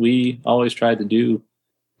always tried to do,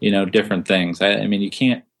 different things. I mean, you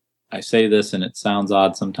can't, I say this and it sounds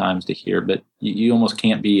odd sometimes to hear, but you almost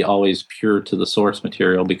can't be always pure to the source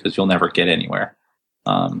material because you'll never get anywhere.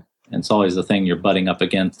 And it's always the thing you're butting up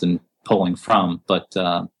against and pulling from, but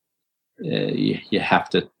you have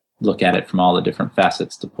to look at it from all the different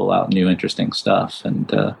facets to pull out new, interesting stuff. And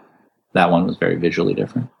that one was very visually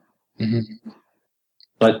different. Mm-hmm.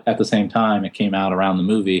 But at the same time, it came out around the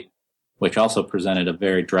movie, which also presented a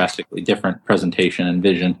very drastically different presentation and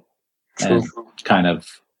vision. True. And kind of,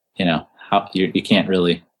 how you can't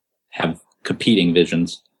really have competing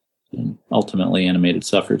visions. And ultimately, animated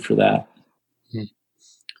suffered for that.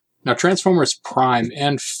 Now, Transformers Prime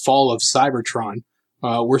and Fall of Cybertron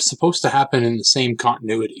were supposed to happen in the same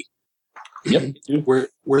continuity. Yep.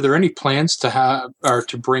 Were there any plans to have or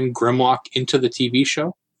to bring Grimlock into the TV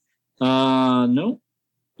show? No,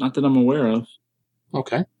 not that I'm aware of.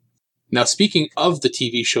 Okay. Now, speaking of the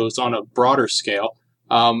TV shows on a broader scale,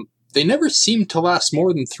 they never seemed to last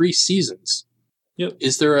more than 3 seasons. Yep.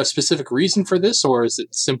 Is there a specific reason for this, or is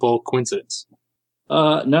it simple coincidence?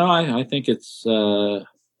 No, I think it's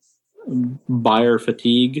buyer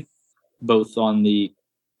fatigue, both on the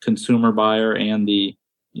consumer buyer and the,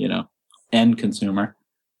 end consumer.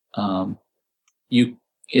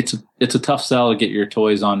 It's a tough sell to get your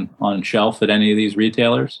toys on shelf at any of these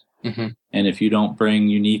retailers. Mm-hmm. And if you don't bring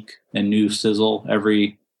unique and new sizzle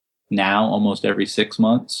almost every 6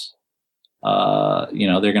 months, they're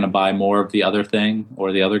going to buy more of the other thing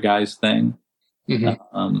or the other guy's thing.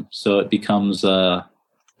 Mm-hmm. So it becomes a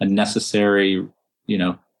necessary,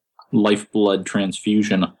 lifeblood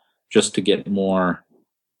transfusion just to get more,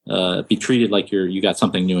 be treated like you got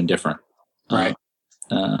something new and different. Right.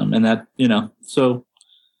 And that, so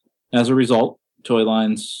as a result, toy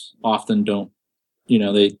lines often don't,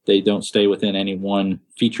 they don't stay within any one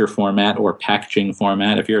feature format or packaging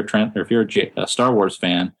format. If you're a Star Wars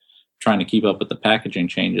fan trying to keep up with the packaging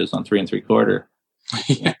changes on 3 3/4,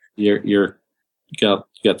 Yeah. you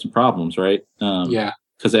got some problems, right? Yeah.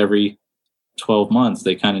 Because every 12 months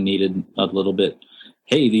they kind of needed a little bit.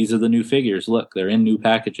 Hey, these are the new figures. Look, they're in new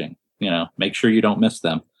packaging. Make sure you don't miss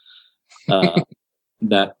them.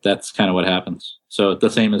 That's kind of what happens. So the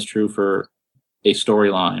same is true for a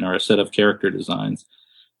storyline or a set of character designs.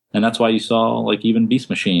 And that's why you saw like even Beast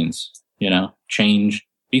Machines, change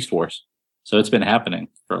Beast Wars. So it's been happening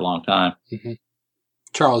for a long time. Mm-hmm.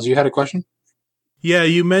 Charles, you had a question? Yeah,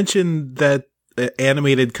 you mentioned that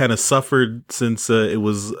animated kind of suffered since it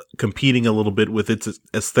was competing a little bit with its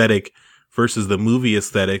aesthetic versus the movie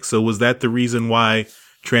aesthetic. So was that the reason why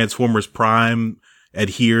Transformers Prime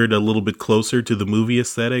adhered a little bit closer to the movie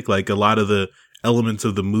aesthetic? Like a lot of the elements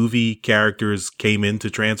of the movie characters came into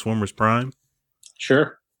Transformers Prime?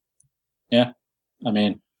 Sure. Yeah. I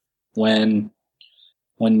mean, when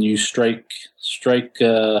you strike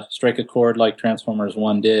a chord like Transformers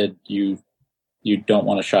 1 did, you don't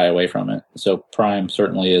want to shy away from it. So Prime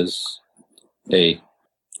certainly is a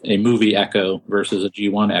movie echo versus a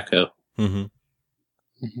G1 echo. Mm-hmm.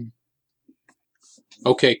 Mm-hmm.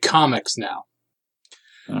 Okay, comics now.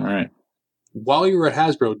 All right. While you were at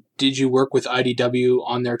Hasbro, did you work with IDW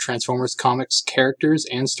on their Transformers comics characters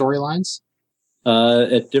and storylines?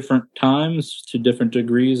 At different times, to different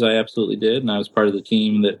degrees, I absolutely did. And I was part of the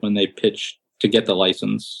team that when they pitched to get the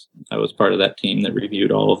license, I was part of that team that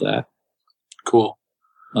reviewed all of that. Cool.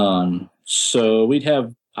 So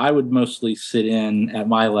I would mostly sit in at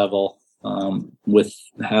my level with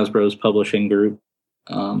Hasbro's publishing group,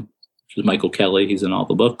 which is Michael Kelly. He's in all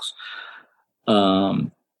the books.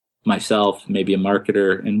 myself, maybe a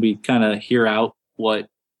marketer, and we kind of hear out what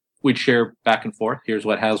we'd share back and forth. Here's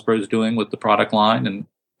what Hasbro's doing with the product line and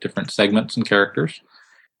different segments and characters.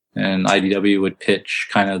 And IDW would pitch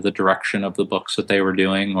kind of the direction of the books that they were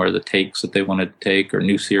doing or the takes that they wanted to take or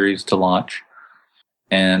new series to launch.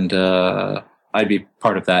 And I'd be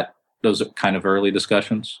part of that. Those are kind of early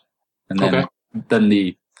discussions. And then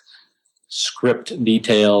the script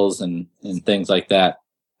details and things like that,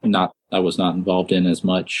 I was not involved in as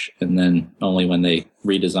much. And then only when they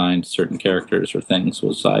redesigned certain characters or things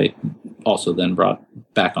was I also then brought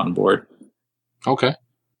back on board. Okay.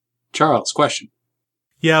 Charles, question.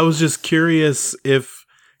 Yeah, I was just curious if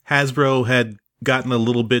Hasbro had gotten a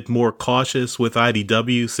little bit more cautious with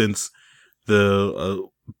IDW since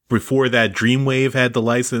before that Dreamwave had the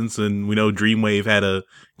license, and we know Dreamwave had a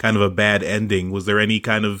kind of a bad ending. Was there any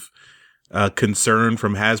kind of concern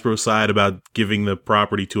from Hasbro's side about giving the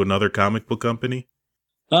property to another comic book company?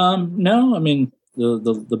 No, I mean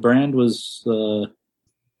the brand was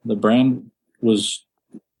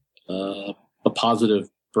a positive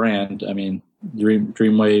brand. I mean,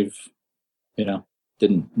 Dreamwave,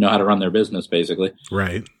 didn't know how to run their business basically.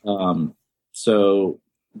 Right. So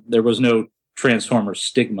there was no Transformers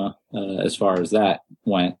stigma as far as that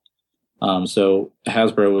went. So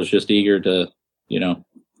Hasbro was just eager to,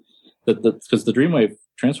 because the Dreamwave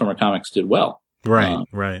Transformer comics did well. Right,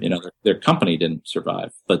 right. Their company didn't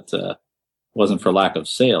survive, but wasn't for lack of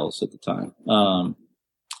sales at the time.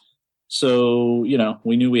 So,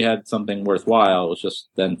 we knew we had something worthwhile. It was just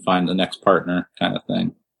then find the next partner kind of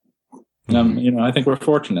thing. I think we're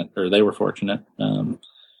fortunate, or they were fortunate, that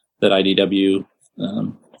IDW,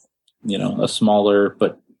 a smaller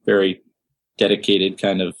but very dedicated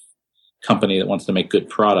kind of company that wants to make good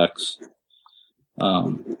products,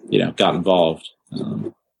 got involved.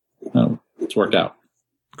 It's worked out.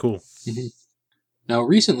 Cool. Mm-hmm. Now,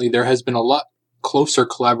 recently there has been a lot closer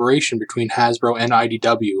collaboration between Hasbro and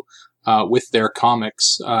IDW with their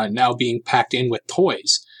comics now being packed in with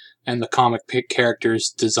toys and the comic characters'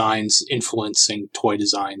 designs influencing toy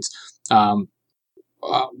designs.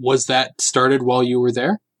 Was that started while you were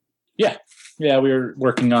there? Yeah, we were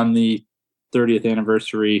working on the 30th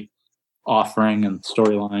anniversary offering and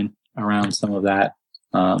storyline around some of that.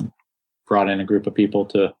 Brought in a group of people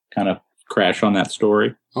to kind of crash on that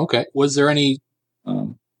story. Okay. Was there any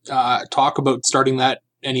talk about starting that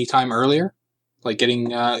any time earlier? Like getting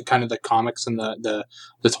kind of the comics and the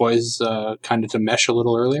toys kind of to mesh a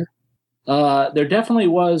little earlier? There definitely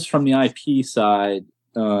was from the IP side.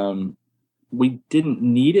 We didn't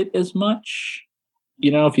need it as much.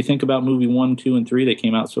 If you think about movie 1, 2, and 3, they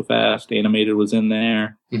came out so fast. Animated was in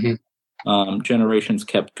there. Mm-hmm. Generations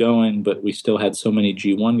kept going, but we still had so many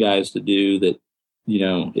G1 guys to do that,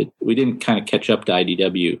 we didn't kind of catch up to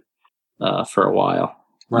IDW for a while.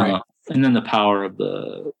 Right. And then the power of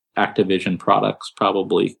the Activision products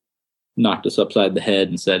probably knocked us upside the head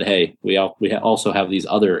and said, hey, we also have these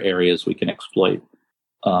other areas we can exploit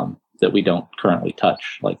that we don't currently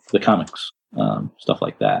touch, like the comics, stuff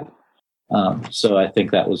like that. So I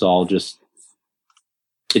think that was all it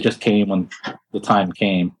just came when the time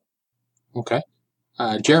came. Okay.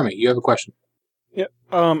 Jeremy, you have a question. Yeah.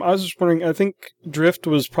 I was just wondering, I think Drift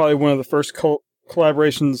was probably one of the first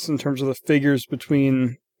collaborations in terms of the figures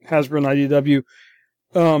between Hasbro and IDW.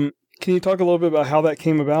 Can you talk a little bit about how that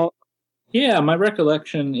came about? Yeah, my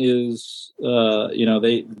recollection is,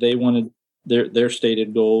 they wanted their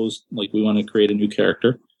stated goals, like we want to create a new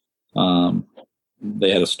character.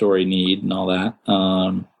 They had a story need and all that.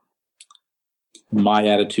 My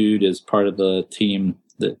attitude as part of the team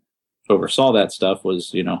that oversaw that stuff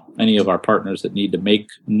was, any of our partners that need to make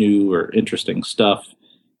new or interesting stuff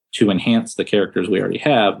to enhance the characters we already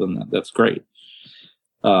have, then that's great.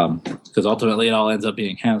 Because ultimately it all ends up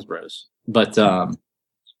being Hasbro's. But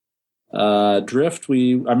Drift, I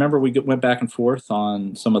remember we went back and forth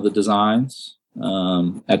on some of the designs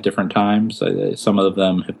at different times. Some of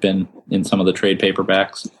them have been in some of the trade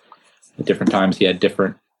paperbacks. At different times he had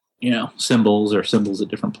different, symbols at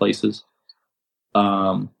different places.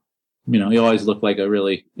 He always looked like a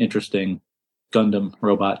really interesting Gundam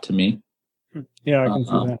robot to me. Yeah, I can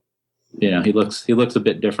see that. He looks a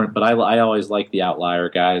bit different, but I always like the outlier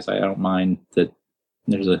guys. I don't mind that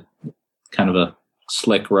there's a kind of a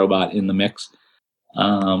slick robot in the mix.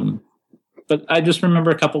 But I just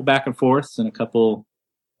remember a couple back and forths and a couple,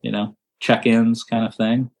 check-ins kind of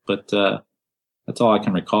thing. But that's all I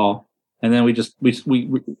can recall. And then we it's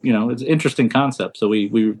an interesting concept. So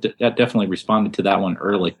we definitely responded to that one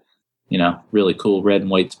early. Really cool red and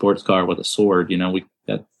white sports car with a sword.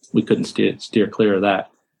 We couldn't steer clear of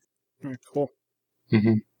that. Very cool.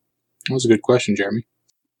 Mm-hmm. That was a good question, Jeremy.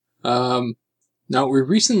 Now, we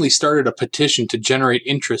recently started a petition to generate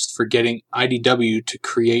interest for getting IDW to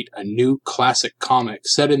create a new classic comic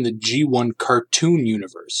set in the G1 cartoon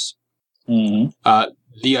universe. Mm-hmm.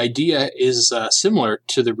 The idea is similar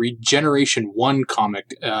to the Regeneration 1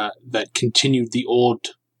 comic that continued the old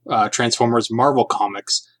Transformers Marvel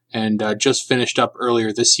comics and just finished up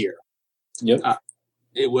earlier this year. Yep.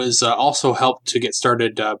 It was also helped to get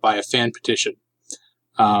started by a fan petition.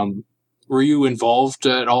 Were you involved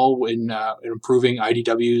at all in improving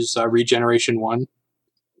IDW's Regeneration 1?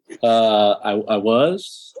 I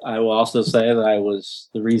was. I will also say that I was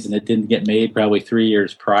the reason it didn't get made probably 3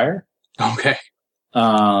 years prior. Okay.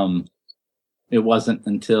 It wasn't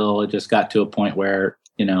until it just got to a point where,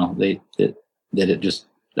 that it just,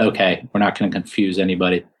 okay, we're not going to confuse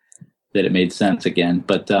anybody, that it made sense again.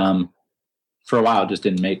 But for a while, it just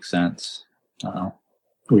didn't make sense.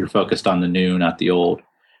 We were focused on the new, not the old.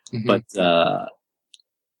 Mm-hmm. But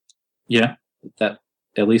that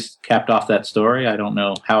at least capped off that story. I don't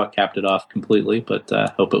know how it capped it off completely, but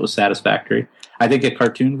hope it was satisfactory. I think a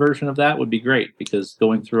cartoon version of that would be great, because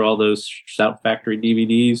going through all those Shout Factory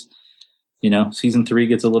DVDs, season 3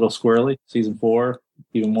 gets a little squirrely. Season 4,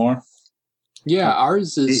 even more. Yeah,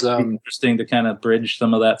 ours is interesting to kind of bridge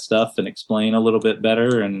some of that stuff and explain a little bit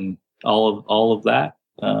better and all of that,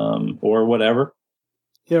 or whatever.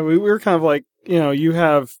 Yeah, we were kind of like, you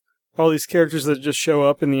have all these characters that just show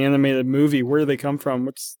up in the animated movie. Where do they come from?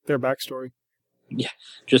 What's their backstory? Yeah,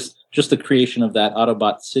 just the creation of that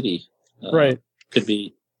Autobot city, right? Could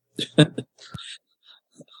be the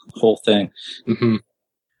whole thing. Mm-hmm.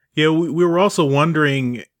 Yeah, we were also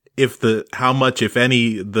wondering how much, if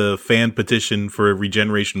any, the fan petition for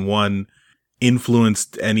Regeneration 1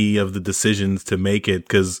 influenced any of the decisions to make it,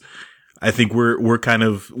 because I think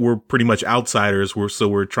we're pretty much outsiders.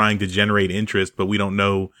 We're trying to generate interest, but we don't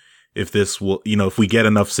know if this will, if we get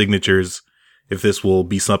enough signatures, if this will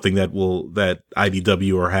be something that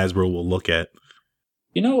IDW or Hasbro will look at.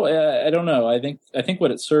 I don't know. I think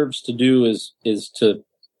what it serves to do is to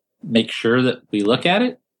make sure that we look at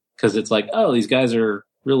it, because it's like, oh, these guys are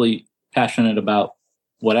really passionate about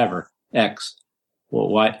whatever X. Well,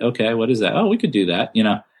 why? Okay, what is that? Oh, we could do that.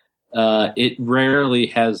 It rarely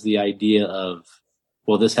has the idea of,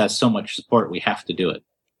 well, this has so much support, we have to do it,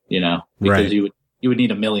 because right. you would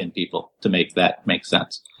need 1 million people to make that make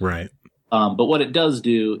sense. Right. But what it does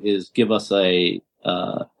do is give us a,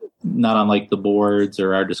 not unlike the boards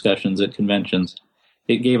or our discussions at conventions,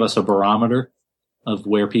 it gave us a barometer of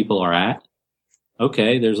where people are at.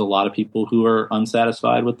 Okay, there's a lot of people who are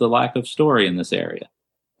unsatisfied with the lack of story in this area.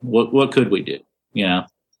 What could we do?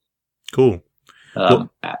 Cool.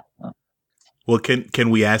 Well,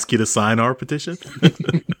 can we ask you to sign our petition?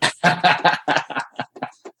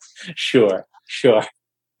 Sure.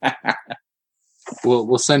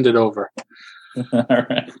 We'll send it over. All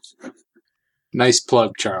right. Nice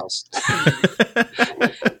plug, Charles.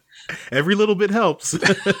 Every little bit helps.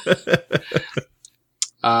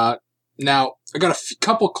 Now, I got a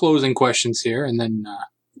couple closing questions here, and then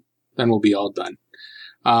we'll be all done.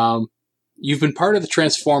 You've been part of the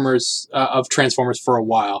Transformers for a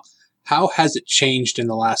while. How has it changed in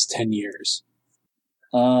the last 10 years?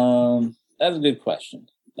 That's a good question.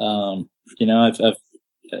 I've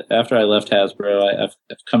after I left Hasbro, I've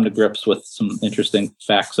come to grips with some interesting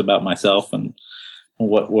facts about myself and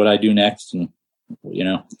what I do next, and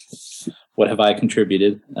what have I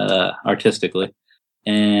contributed artistically.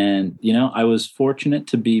 And I was fortunate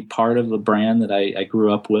to be part of a brand that I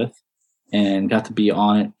grew up with, and got to be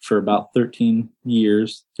on it for about 13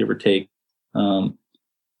 years, give or take,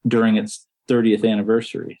 during its 30th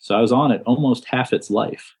anniversary. So I was on it almost half its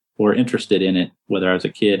life, or interested in it, whether I was a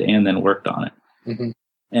kid and then worked on it. Mm-hmm.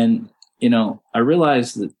 And, I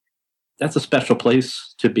realized that that's a special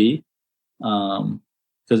place to be,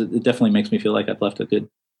 because it definitely makes me feel like I've left a good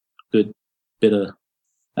bit of,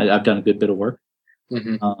 I've done a good bit of work.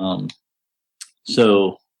 Mm-hmm.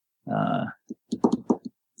 So I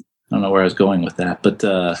don't know where I was going with that, but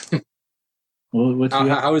how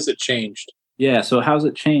has it changed? Yeah, so how's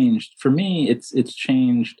it changed? For me, it's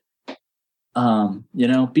changed.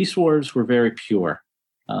 Beast Wars were very pure.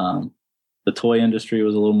 The toy industry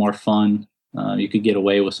was a little more fun. You could get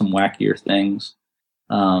away with some wackier things.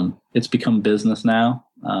 It's become business now.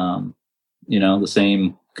 The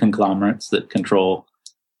same conglomerates that control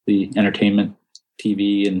the entertainment,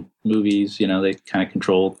 TV and movies, they kind of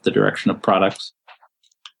control the direction of products.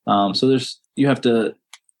 So you have to,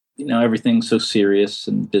 everything's so serious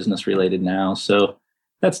and business related now. So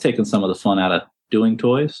that's taken some of the fun out of doing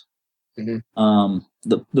toys. Mm-hmm.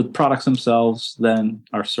 The products themselves then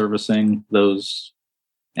are servicing those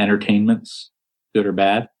entertainments, good or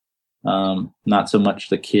bad. Not so much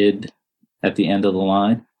the kid at the end of the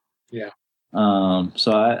line. Yeah.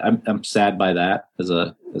 So I'm sad by that as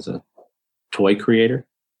a toy creator.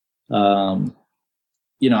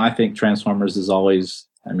 I think Transformers is always,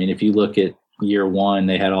 if you look at year one,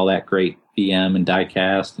 they had all that great BM and die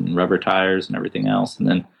cast and rubber tires and everything else. And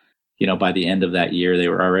then, by the end of that year, they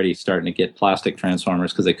were already starting to get plastic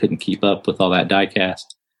Transformers because they couldn't keep up with all that die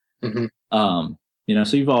cast. Mm-hmm.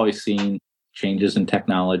 So you've always seen changes in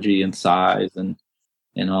technology and size and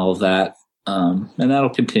all of that. And that'll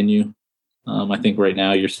continue. I think right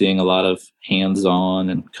now you're seeing a lot of hands-on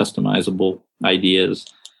and customizable ideas,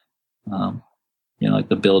 like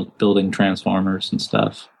the building Transformers and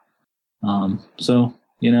stuff. It's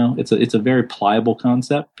a very pliable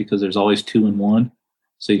concept because there's always 2 in 1.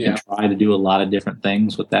 So you can try to do a lot of different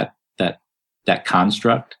things with that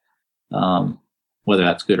construct, whether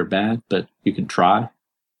that's good or bad, but you can try.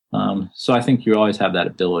 So I think you always have that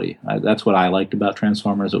ability. That's what I liked about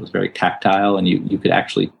Transformers. It was very tactile, and you could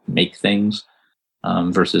actually make things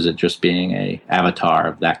versus it just being a avatar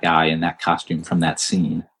of that guy in that costume from that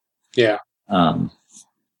scene. Yeah. I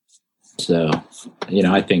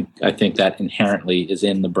think that inherently is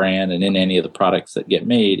in the brand and in any of the products that get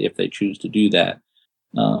made if they choose to do that.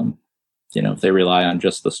 If they rely on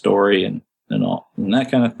just the story and all and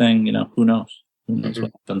that kind of thing, who knows? Who knows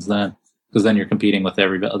what happens then? Because then you're competing with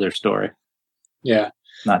every other story. Yeah.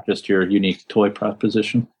 Not just your unique toy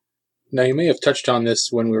proposition. Now, you may have touched on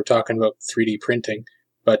this when we were talking about 3D printing,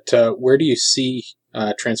 but where do you see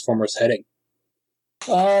Transformers heading?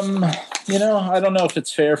 I don't know if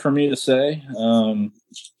it's fair for me to say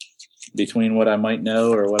between what I might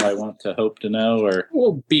know or what I want to hope to know, or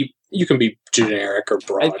you can be generic or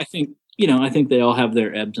broad. I think they all have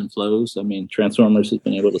their ebbs and flows. Transformers has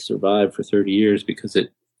been able to survive for 30 years because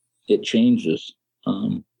it changes.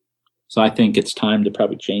 So I think it's time to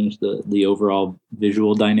probably change the overall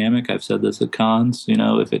visual dynamic. I've said this at cons.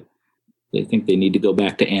 If they think they need to go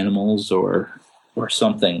back to animals or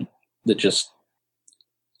something that just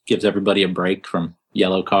gives everybody a break from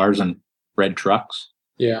yellow cars and red trucks.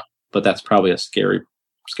 Yeah. But that's probably a scary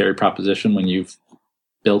proposition when you've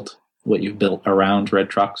built what you've built around red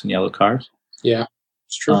trucks and yellow cars. Yeah,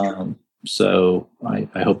 it's true. So I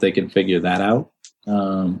hope they can figure that out.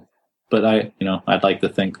 But I'd like to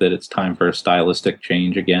think that it's time for a stylistic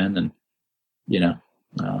change again. And,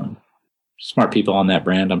 smart people on that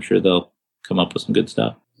brand, I'm sure they'll come up with some good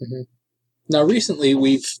stuff. Mm-hmm. Now, recently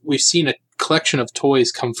we've seen a collection of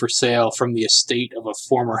toys come for sale from the estate of a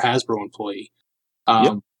former Hasbro employee.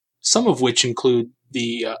 Some of which include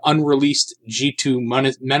the unreleased G2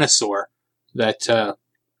 Menasor that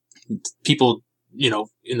people,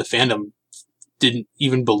 in the fandom didn't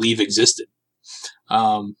even believe existed.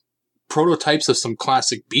 Prototypes of some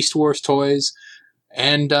classic Beast Wars toys,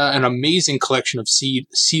 and an amazing collection of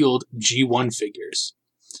sealed G1 figures.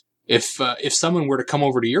 If someone were to come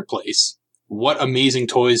over to your place, what amazing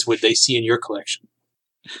toys would they see in your collection?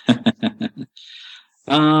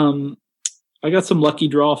 I got some lucky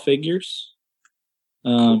draw figures,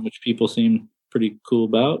 which people seem pretty cool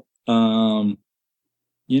about.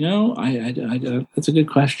 That's a good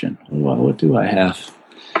question. What do I have?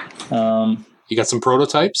 You got some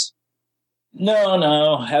prototypes? No.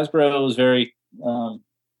 Hasbro was very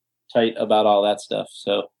tight about all that stuff,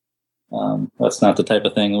 so that's not the type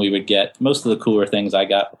of thing we would get. Most of the cooler things I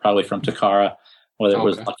got were probably from Takara, whether it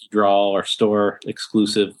was lucky draw or store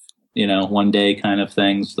exclusive, one day kind of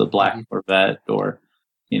things, the Black Corvette or,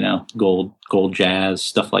 gold jazz,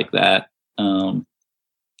 stuff like that.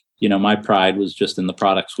 My pride was just in the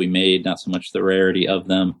products we made, not so much the rarity of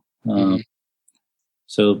them.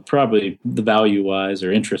 So probably the value wise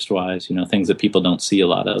or interest wise, things that people don't see a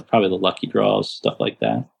lot of, probably the lucky draws, stuff like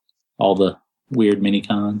that. All the weird mini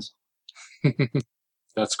cons.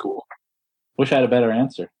 That's cool. Wish I had a better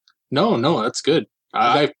answer. No, that's good.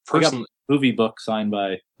 I personally, got a movie book signed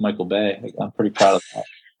by Michael Bay. I'm pretty proud of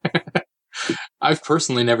that. I've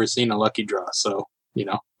personally never seen a lucky draw, so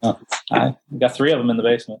I got 3 of them in the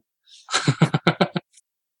basement.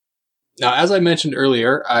 Now, as I mentioned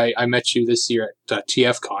earlier, I met you this year at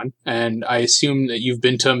TFCon, and I assume that you've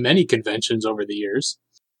been to many conventions over the years.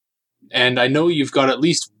 And I know you've got at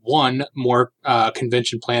least one more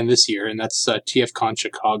convention planned this year, and that's TFCon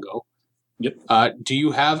Chicago. Yep. Do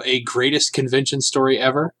you have a greatest convention story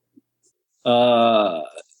ever? I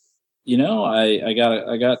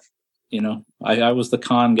was the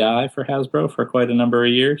con guy for Hasbro for quite a number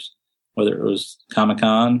of years, whether it was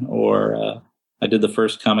Comic-Con or I did the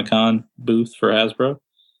first Comic-Con booth for Hasbro.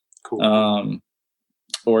 Cool.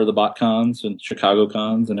 Or the bot cons and Chicago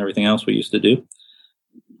cons and everything else we used to do.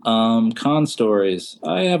 Con stories.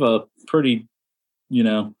 I have a pretty,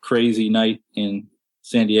 crazy night in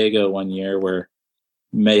San Diego one year where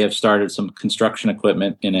may have started some construction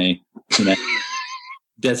equipment in a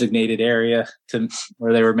designated area to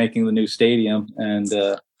where they were making the new stadium, and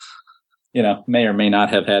may or may not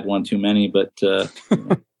have had one too many, but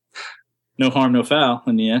no harm, no foul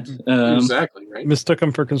in the end. Exactly right. Mistook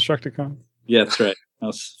them for Constructicon. Yeah, that's right. I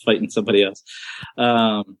was fighting somebody else.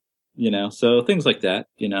 So things like that.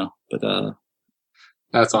 But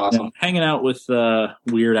that's awesome. Hanging out with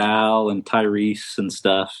Weird Al and Tyrese and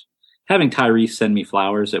stuff. Having Tyrese send me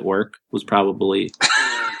flowers at work was probably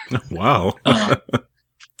wow.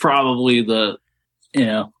 Probably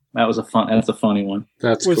that's a funny one.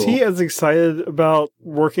 Was cool. He as excited about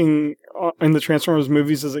working in the Transformers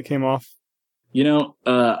movies as it came off?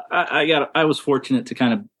 I was fortunate to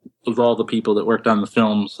kind of all the people that worked on the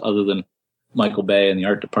films, other than Michael Bay and the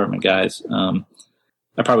art department guys.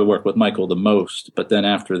 I probably worked with Michael the most, but then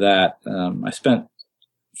after that, I spent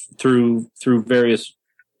through various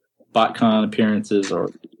BotCon appearances or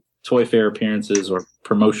Toy Fair appearances or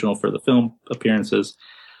promotional for the film appearances.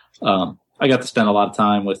 I got to spend a lot of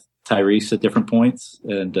time with Tyrese at different points,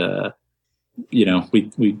 and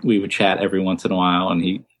we would chat every once in a while, and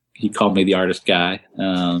he called me the artist guy,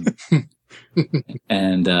 and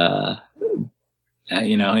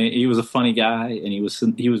he was a funny guy, and he was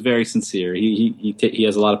very sincere. He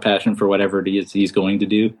has a lot of passion for whatever it is he's going to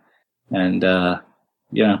do, and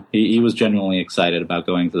he was genuinely excited about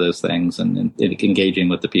going to those things and engaging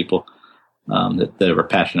with the people that were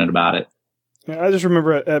passionate about it. Yeah, I just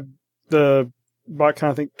remember at the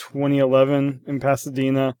BotCon, I think 2011 in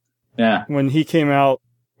Pasadena. Yeah, when he came out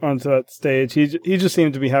onto that stage, he just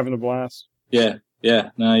seemed to be having a blast. Yeah.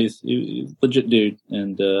 No, he's a legit dude,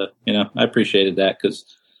 and I appreciated that because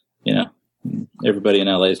everybody in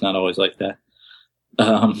LA is not always like that.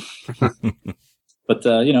 But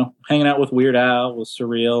hanging out with Weird Al was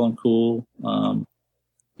surreal and cool.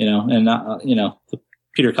 The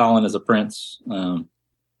Peter Cullen as a Prince. I'll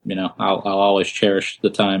always cherish the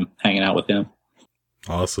time hanging out with him.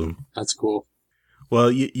 Awesome. That's cool.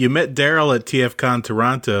 Well, you met Daryl at TFCon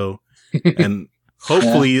Toronto, and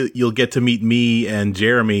hopefully you'll get to meet me and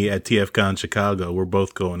Jeremy at TFCon Chicago. We're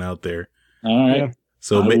both going out there. All right. Yeah.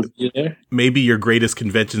 So maybe your greatest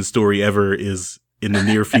convention story ever is in the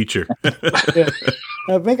near future. Yeah.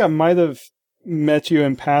 I think I might have met you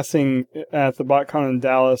in passing at the BotCon in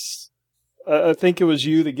Dallas. I think it was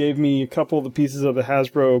you that gave me a couple of the pieces of the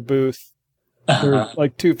Hasbro booth. There were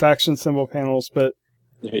like 2 faction symbol panels, but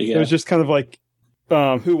it was just kind of like,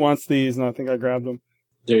 who wants these? And I think I grabbed them.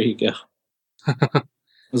 There you go. It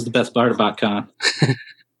was the best part about Con.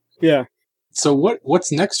 Yeah. So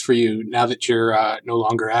what's next for you now that you're no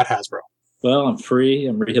longer at Hasbro? Well, I'm free.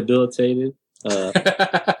 I'm rehabilitated.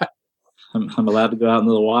 I'm allowed to go out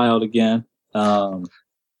into the wild again.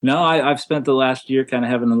 I've spent the last year kind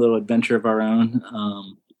of having a little adventure of our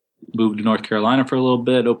own. Moved to North Carolina for a little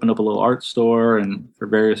bit, opened up a little art store, and for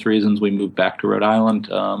various reasons we moved back to Rhode Island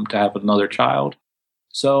to have another child.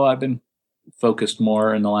 So I've been focused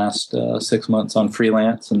more in the last 6 months on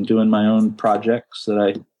freelance and doing my own projects that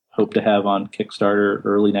I hope to have on Kickstarter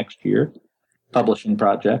early next year, publishing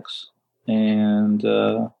projects. And,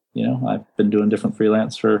 I've been doing different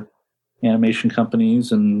freelance for animation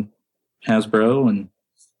companies and Hasbro and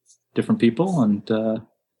different people. And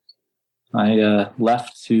I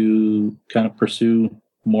left to kind of pursue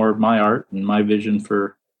more of my art and my vision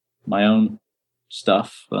for my own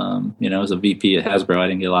stuff. As a VP at Hasbro, I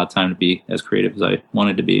didn't get a lot of time to be as creative as I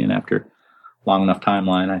wanted to be. And after long enough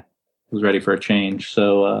timeline, I was ready for a change.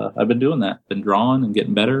 So I've been doing that, been drawing and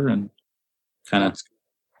getting better and kind of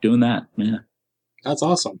doing that. Yeah. That's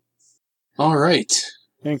awesome. All right.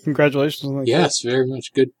 And congratulations on that. Yes, very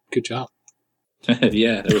much. Good job.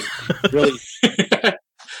 Yeah, it was really...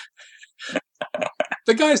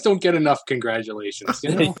 The guys don't get enough congratulations,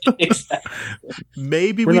 Exactly.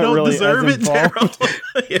 Maybe we don't really deserve it, Daryl.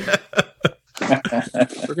 Yeah.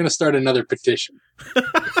 We're going to start another petition.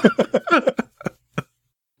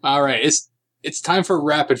 All right, it's time for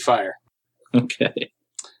rapid fire. Okay.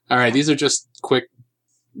 All right, these are just quick.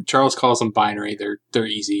 Charles calls them binary. They're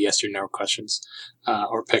easy yes or no questions,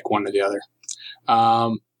 or pick one or the other.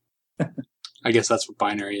 I guess that's what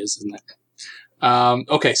binary is, isn't it?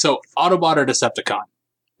 Okay, so Autobot or Decepticon?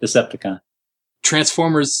 Decepticon.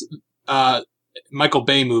 Transformers, Michael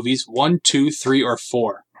Bay movies, 1, 2, 3, or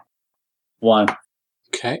 4? 1.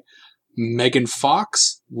 Okay. Megan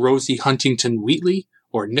Fox, Rosie Huntington Wheatley,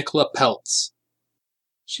 or Nicola Peltz?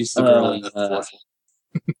 She's the girl in the fourth one.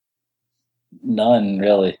 None,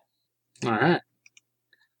 really. All right.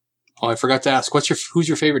 Oh, I forgot to ask. Who's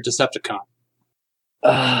your favorite Decepticon?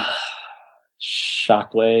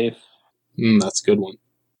 Shockwave. That's a good one.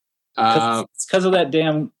 It's because of that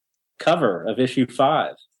damn cover of issue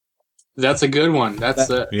 5. That's a good one. That's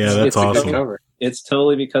that's awesome. A good cover. It's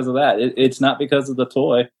totally because of that. It's not because of the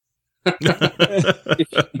toy.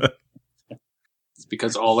 It's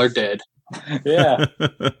because all are dead. Yeah.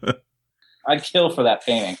 I'd kill for that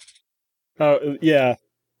painting. Oh, yeah.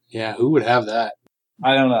 Yeah, who would have that?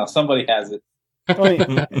 I don't know. Somebody has it. I mean,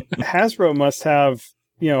 Hasbro must have,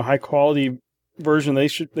 high quality version. They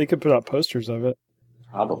could put out posters of it.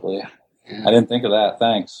 Probably. Yeah. I didn't think of that.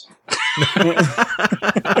 Thanks.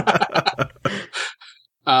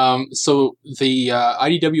 So the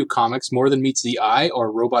IDW comics, More Than Meets the Eye,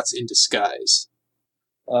 or Robots in Disguise?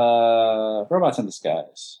 Robots in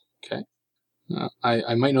Disguise. Okay.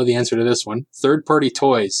 I might know the answer to this one. Third-party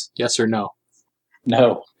toys, yes or no?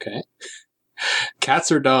 No. Okay.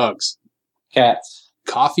 Cats or dogs? Cats.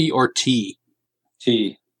 Coffee or tea?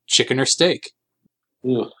 Tea. Chicken or steak?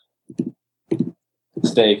 Ooh.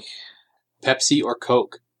 Steak. Pepsi or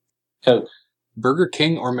Coke? Coke. Burger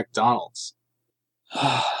King or McDonald's?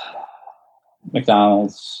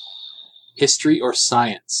 McDonald's. History or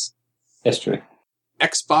science? History.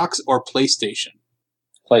 Xbox or PlayStation?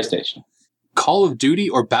 PlayStation. Call of Duty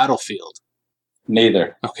or Battlefield?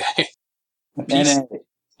 Neither. Okay.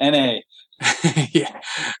 NA. Yeah.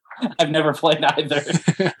 I've never played either.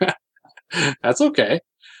 That's okay.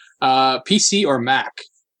 PC or Mac?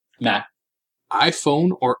 Mac.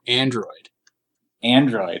 iPhone or Android?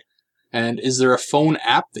 Android. And is there a phone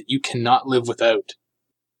app that you cannot live without?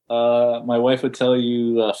 My wife would tell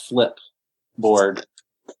you Flip board.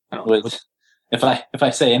 If I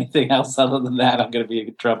say anything else other than that, I'm going to be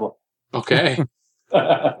in trouble. Okay.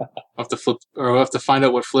 I'll have to find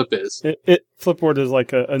out what Flip is. Flipboard is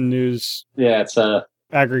like a news. Yeah, it's a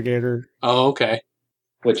aggregator. Oh, okay.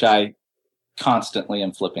 Which I constantly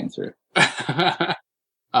am flipping through.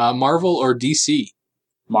 Marvel or DC?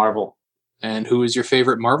 Marvel. And who is your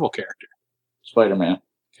favorite Marvel character? Spider-Man.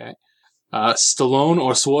 Okay. Stallone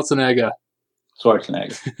or Schwarzenegger?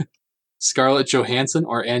 Schwarzenegger. Scarlett Johansson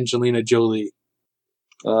or Angelina Jolie?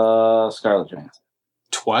 Scarlett Johansson.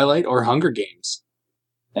 Twilight or Hunger Games?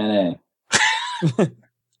 NA.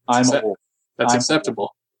 I'm old. That's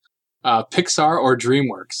acceptable. Pixar or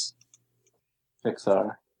DreamWorks?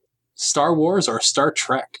 Pixar. Star Wars or Star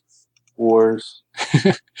Trek? Wars.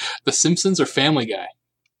 The Simpsons or Family Guy?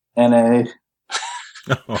 NA.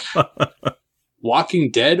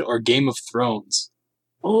 Walking Dead or Game of Thrones?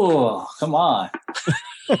 Oh, come on.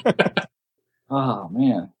 Oh,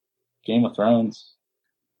 man. Game of Thrones.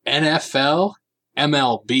 NFL,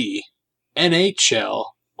 MLB, NHL,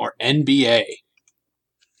 or NBA?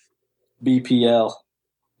 BPL.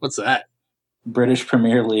 What's that? British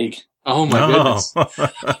Premier League. Oh, my goodness.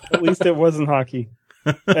 At least it wasn't hockey.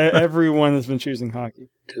 Everyone has been choosing hockey.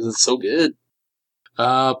 Because it's so good.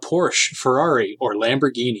 Porsche, Ferrari, or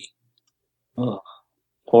Lamborghini? Oh,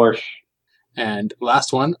 Porsche. And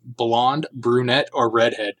last one, blonde, brunette, or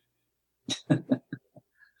redhead?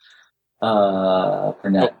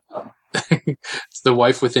 Brunette. Oh. It's the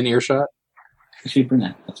wife within earshot? She's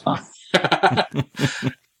brunette. That's fine.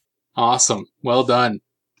 Awesome. Well done.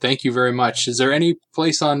 Thank you very much. Is there any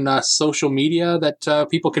place on social media that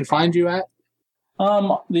people can find you at?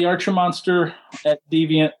 The Archer Monster at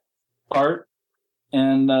Deviant Art,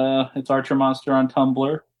 and it's Archer Monster on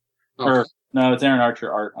Tumblr. Okay. No, it's Aaron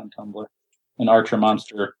Archer Art on Tumblr, and Archer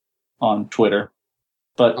Monster on Twitter.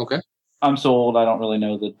 But okay. I'm so old, I don't really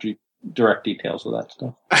know the direct details of that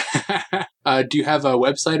stuff. Do you have a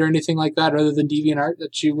website or anything like that other than DeviantArt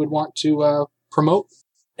that you would want to promote?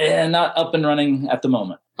 Not up and running at the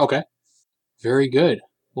moment. Okay. Very good.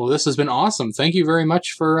 Well, this has been awesome. Thank you very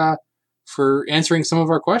much for answering some of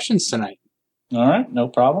our questions tonight. All right. No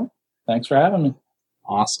problem. Thanks for having me.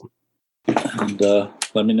 Awesome. And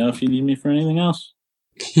let me know if you need me for anything else.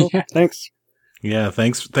 Yeah. Thanks. Yeah,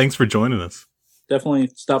 thanks for joining us. Definitely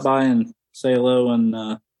stop by and say hello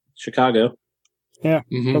in Chicago. Yeah,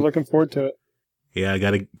 We're looking forward to it. Yeah, I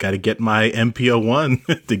gotta get my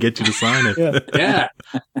MPO1 to get you to sign it. Yeah.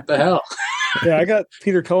 What the hell? Yeah, I got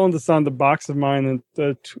Peter Cullen to sign the box of mine at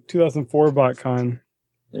the 2004 BotCon.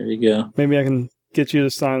 There you go. Maybe I can get you to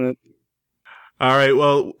sign it. All right.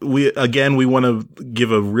 Well, we want to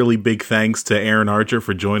give a really big thanks to Aaron Archer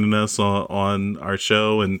for joining us on our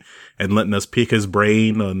show and letting us pick his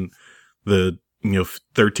brain on the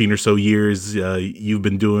 13 or so years you've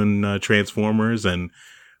been doing Transformers, and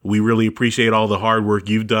we really appreciate all the hard work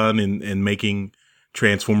you've done in making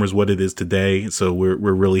Transformers what it is today. So we're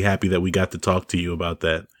really happy that we got to talk to you about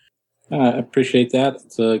that. I appreciate that.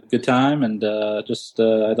 It's a good time, and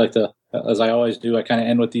I'd like to, as I always do, I kind of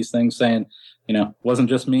end with these things saying wasn't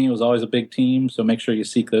just me. It was always a big team. So make sure you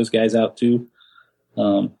seek those guys out too,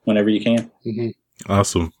 whenever you can. Mm-hmm.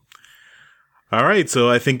 Awesome. All right. So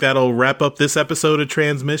I think that'll wrap up this episode of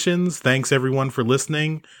Transmissions. Thanks everyone for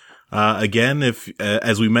listening. Again, if,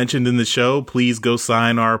 as we mentioned in the show, please go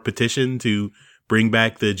sign our petition to bring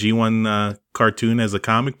back the G1 cartoon as a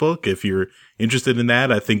comic book. If you're interested in that,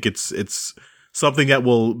 I think it's something that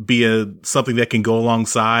will be something that can go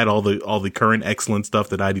alongside all the current excellent stuff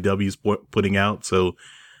that IDW is putting out. So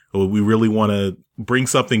we really want to bring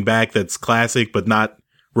something back that's classic, but not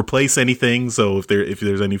replace anything. So if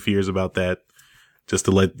there's any fears about that, just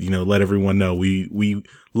to let everyone know, we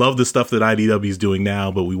love the stuff that IDW is doing now,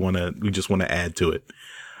 but we just want to add to it.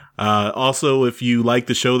 Also, if you like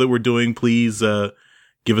the show that we're doing, please,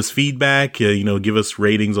 give us feedback, give us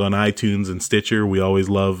ratings on iTunes and Stitcher. We always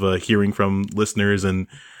love, hearing from listeners, and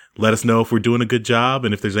let us know if we're doing a good job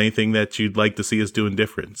and if there's anything that you'd like to see us doing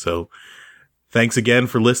different. So thanks again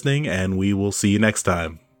for listening, and we will see you next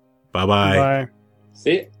time. Bye-bye. Bye.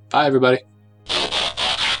 See ya. Bye, everybody.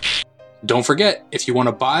 Don't forget, if you want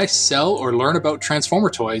to buy, sell, or learn about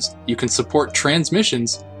Transformer toys, you can support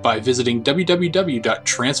Transmissions by visiting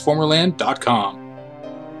www.transformerland.com.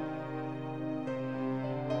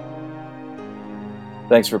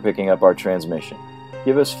 Thanks for picking up our transmission.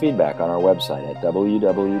 Give us feedback on our website at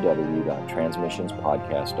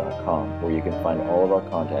www.transmissionspodcast.com, where you can find all of our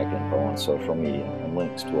contact info on social media and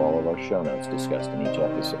links to all of our show notes discussed in each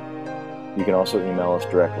episode. You can also email us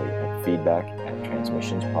directly at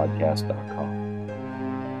feedback@transmissionspodcast.com.